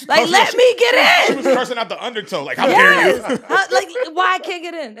yeah, like let me get in. She was cursing out the undertow, like how dare you? Like why I can't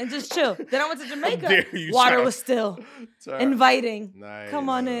get in and just chill. Then I went to Jamaica. Water was still inviting. Nice. Come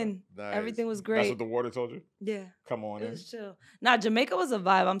on in. Nice. Everything was great. That's what the water told you? Yeah. Come on in. It was chill. Nah, Jamaica was a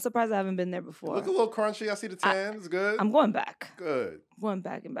vibe. I'm surprised I haven't been there before. You look a little crunchy. I see the tan. It's good. I'm going back. Good. Going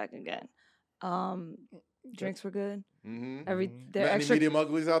back and back again. Drinks were good. Mm-hmm. They're any extra. medium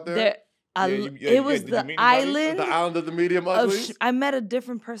uglies out there? It was the island. The island of the medium uglies? I met a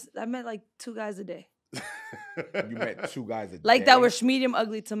different person. I met like 2 guys a day. You met 2 guys a day? Like that were medium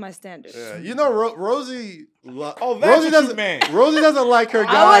ugly to my standards. Yeah. You know, Rosie. That's Rosie what you meant. Rosie doesn't like her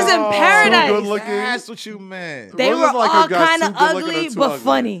guys. I was in paradise. Too good looking. That's what you meant. They Rosie were doesn't like all her guys kind too of good looking or ugly, too but ugly.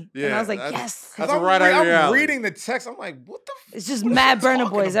 funny. Yeah, And I was like, yes. That's right out of your I'm alley. reading the text. I'm like, what the It's just mad burner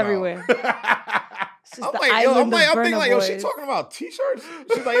boys everywhere. It's just I'm thinking like, yo, she boys. talking about t-shirts?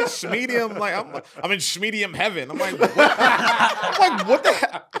 She's like, it's medium. Like, I'm in medium heaven. I'm like, what the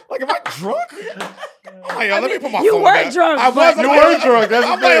hell? Like, am I drunk? I'm like, yo, let me put my phone down. You were drunk. I was. You were drunk. That's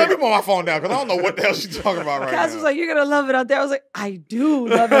I'm like, let me put my phone down because I don't know what the hell she's talking about right now. Cass was like, you're going to love it out there. I was like, I do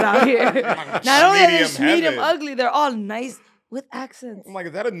love it out here. Not only are they medium ugly, they're all nice with accents. I'm like,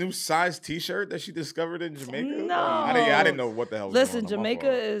 is that a new size t-shirt that she discovered in Jamaica? No. I didn't know what the hell was Listen, going on.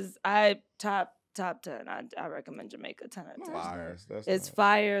 Jamaica is top 10. I recommend Jamaica 10 out of 10. Fire. It's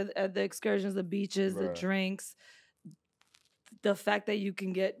fire. The excursions, the beaches, the drinks. The fact that you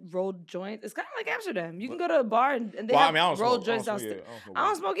can get rolled joints. It's kind of like Amsterdam. You can go to a bar and they have rolled joints downstairs. I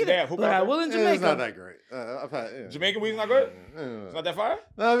don't smoke either. But I will in Jamaica. It's not that great. I've had, Jamaican weed's not good? It's not that fire?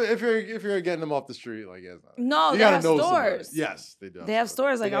 No, if you're getting them off the street, like it's not. No, they have stores. Somebody. Yes, they do. They have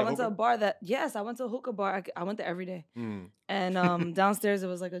stores. Like I went to a bar I went to a hookah bar. I went there every day. And downstairs it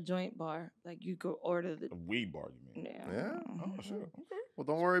was like a joint bar. Like you could order the weed bar, you mean? Yeah. Oh shit. Okay. Well,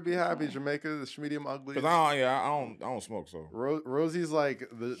 don't worry, be happy, Jamaica. The medium ugly. Because I don't smoke. So Rosie's like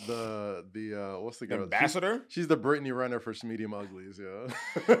the what's the girl? Ambassador? She's the Brittany Renner for medium uglies.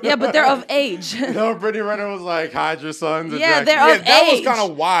 Yeah. Yeah, but they're of age. No, Brittany Renner was like, hide your sons. Yeah, they're of age. That was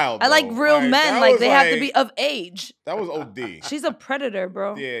kind of wild. I like real men. Like they have to be of age. That was OD. She's a predator,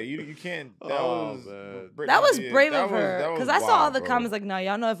 bro. Yeah, you can't. That was brave of her. Because I saw all the comments like, "Nah,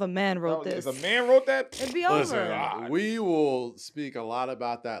 y'all know if a man wrote this. If a man wrote that, it'd be over." We will speak a lot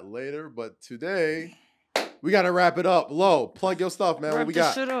about that later, but today we got to wrap it up. Low, plug your stuff, man. What we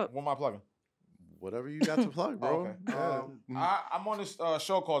got? What am I plugging? Whatever you got to plug, bro. Okay. I'm on this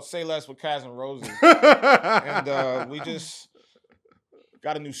show called Say Less with Kaz and Rosy, and we just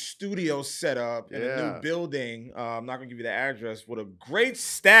got a new studio set up in a new building. I'm not gonna give you the address. With a great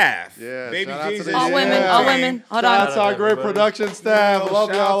staff. Yeah, Baby Jesus. All women. Hold on. Shout out to our great production staff.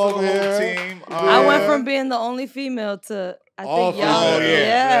 Love y'all over here. Team. I went from being the only female to I think y'all.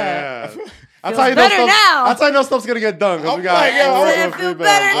 Yeah. That's how you know stuff's gonna get done. I'm we got like, I feel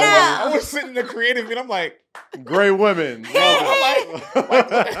better now. I was sitting there creative and I'm like, great women. I'm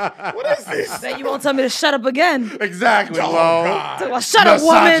like, what is this? That you won't tell me to shut up again. Exactly. Oh, God. Well, shut up,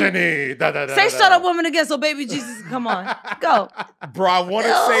 woman. Say shut up, woman again, so baby Jesus, come on, go. Bro, I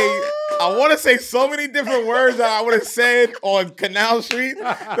want to say so many different words that I would have said on Canal Street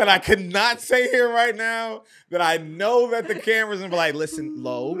that I could not say here right now. That I know that the camera's gonna be like, listen,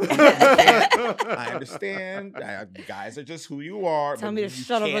 Low. I understand. Guys are just who you are. Tell me to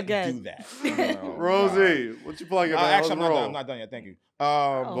shut up again. Do that. Rosie, what you plugging? Actually, I'm not done yet. Thank you.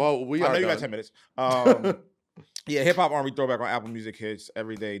 Well, we are. I know you done. got 10 minutes. Yeah, hip hop R&B throwback on Apple Music hits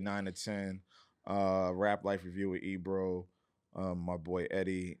every day 9 to 10. Rap Life Review with Ebro, my boy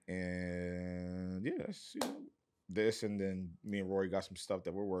Eddie, and yes, this, and then me and Rory got some stuff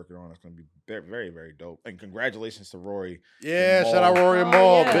that we're working on. It's gonna be very, very dope. And congratulations to Rory. Yeah, shout out Rory and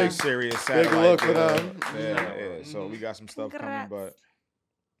Maul. Yeah. Big serious. Big look for them. Yeah. So we got some stuff coming, but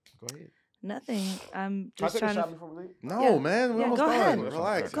go ahead. Nothing. I'm just Can I take trying a to. shot before we leave? No, man. We almost go done. ahead.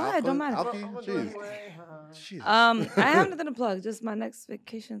 Relax. Go ahead. Don't matter. Jeez. Jesus. I have nothing to plug. Just my next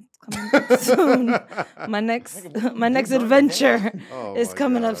vacation coming up soon. My next adventure is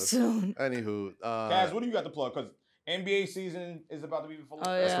coming up soon. Anywho, Kaz, what do you got to plug? Because NBA season is about to be in full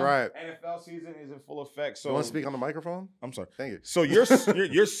effect. That's right. NFL season is in full effect. So you want to speak on the microphone? I'm sorry. Thank you. So your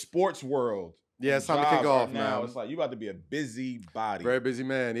sports world. Yeah, it's time to kick off now. It's like you about to be a busy body. Very busy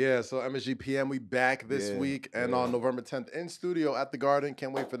man. Yeah. So MSG PM, we back this week and on November 10th in studio at the Garden.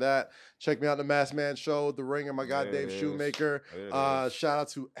 Can't wait for that. Check me out in the Masked Man Show, The Ringer, my guy Dave Shoemaker. Shout out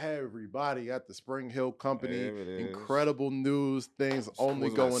to everybody at the Spring Hill Company. Incredible news. Things only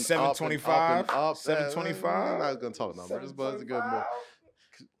going up 725. Up. 725. I'm not gonna talk numbers, but it's a good move.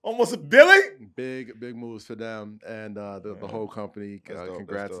 Almost $1 billion. Big moves for them and the whole company.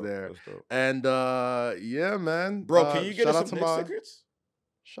 Congrats there. Dope. And yeah, man. Bro, can you get us some Knicks tickets?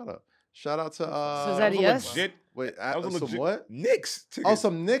 Shut up. Shout out to So is that yes? Legit, wait, some what? Knicks tickets. Oh,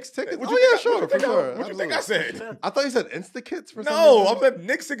 some Knicks tickets? Yeah, sure, for sure. What you think I said? I thought you said Insta-Kits for some No, reason. I said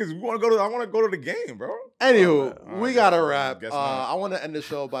Knicks tickets. I want to go to the game, bro. Anywho, we got to wrap. I want to end the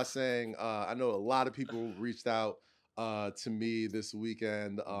show by saying I know a lot of people reached out to me this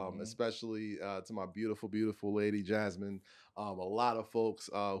weekend, especially to my beautiful, beautiful lady, Jasmine. A lot of folks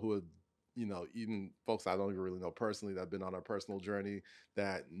who have, even folks I don't even really know personally that have been on our personal journey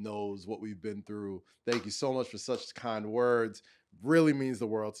that knows what we've been through. Thank you so much for such kind words. Really means the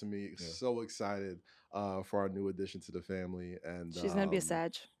world to me. Yeah. So excited for our new addition to the family. And she's going to be a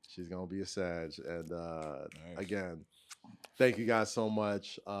Sag. She's going to be a Sag. And again, thank you guys so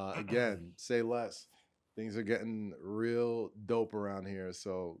much. Again, say less. Things are getting real dope around here.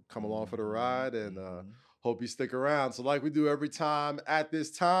 So come along for the ride and hope you stick around. So like we do every time at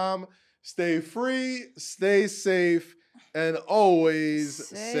this time, stay free, stay safe, and always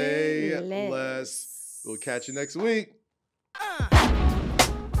say less. We'll catch you next week.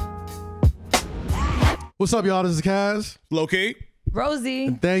 What's up, y'all? This is Kaz. Lowkey. Rosy.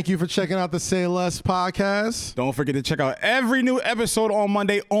 And thank you for checking out the Say Less podcast. Don't forget to check out every new episode on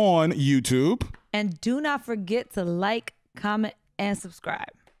Monday on YouTube. And do not forget to like, comment, and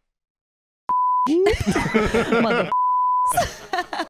subscribe. Mother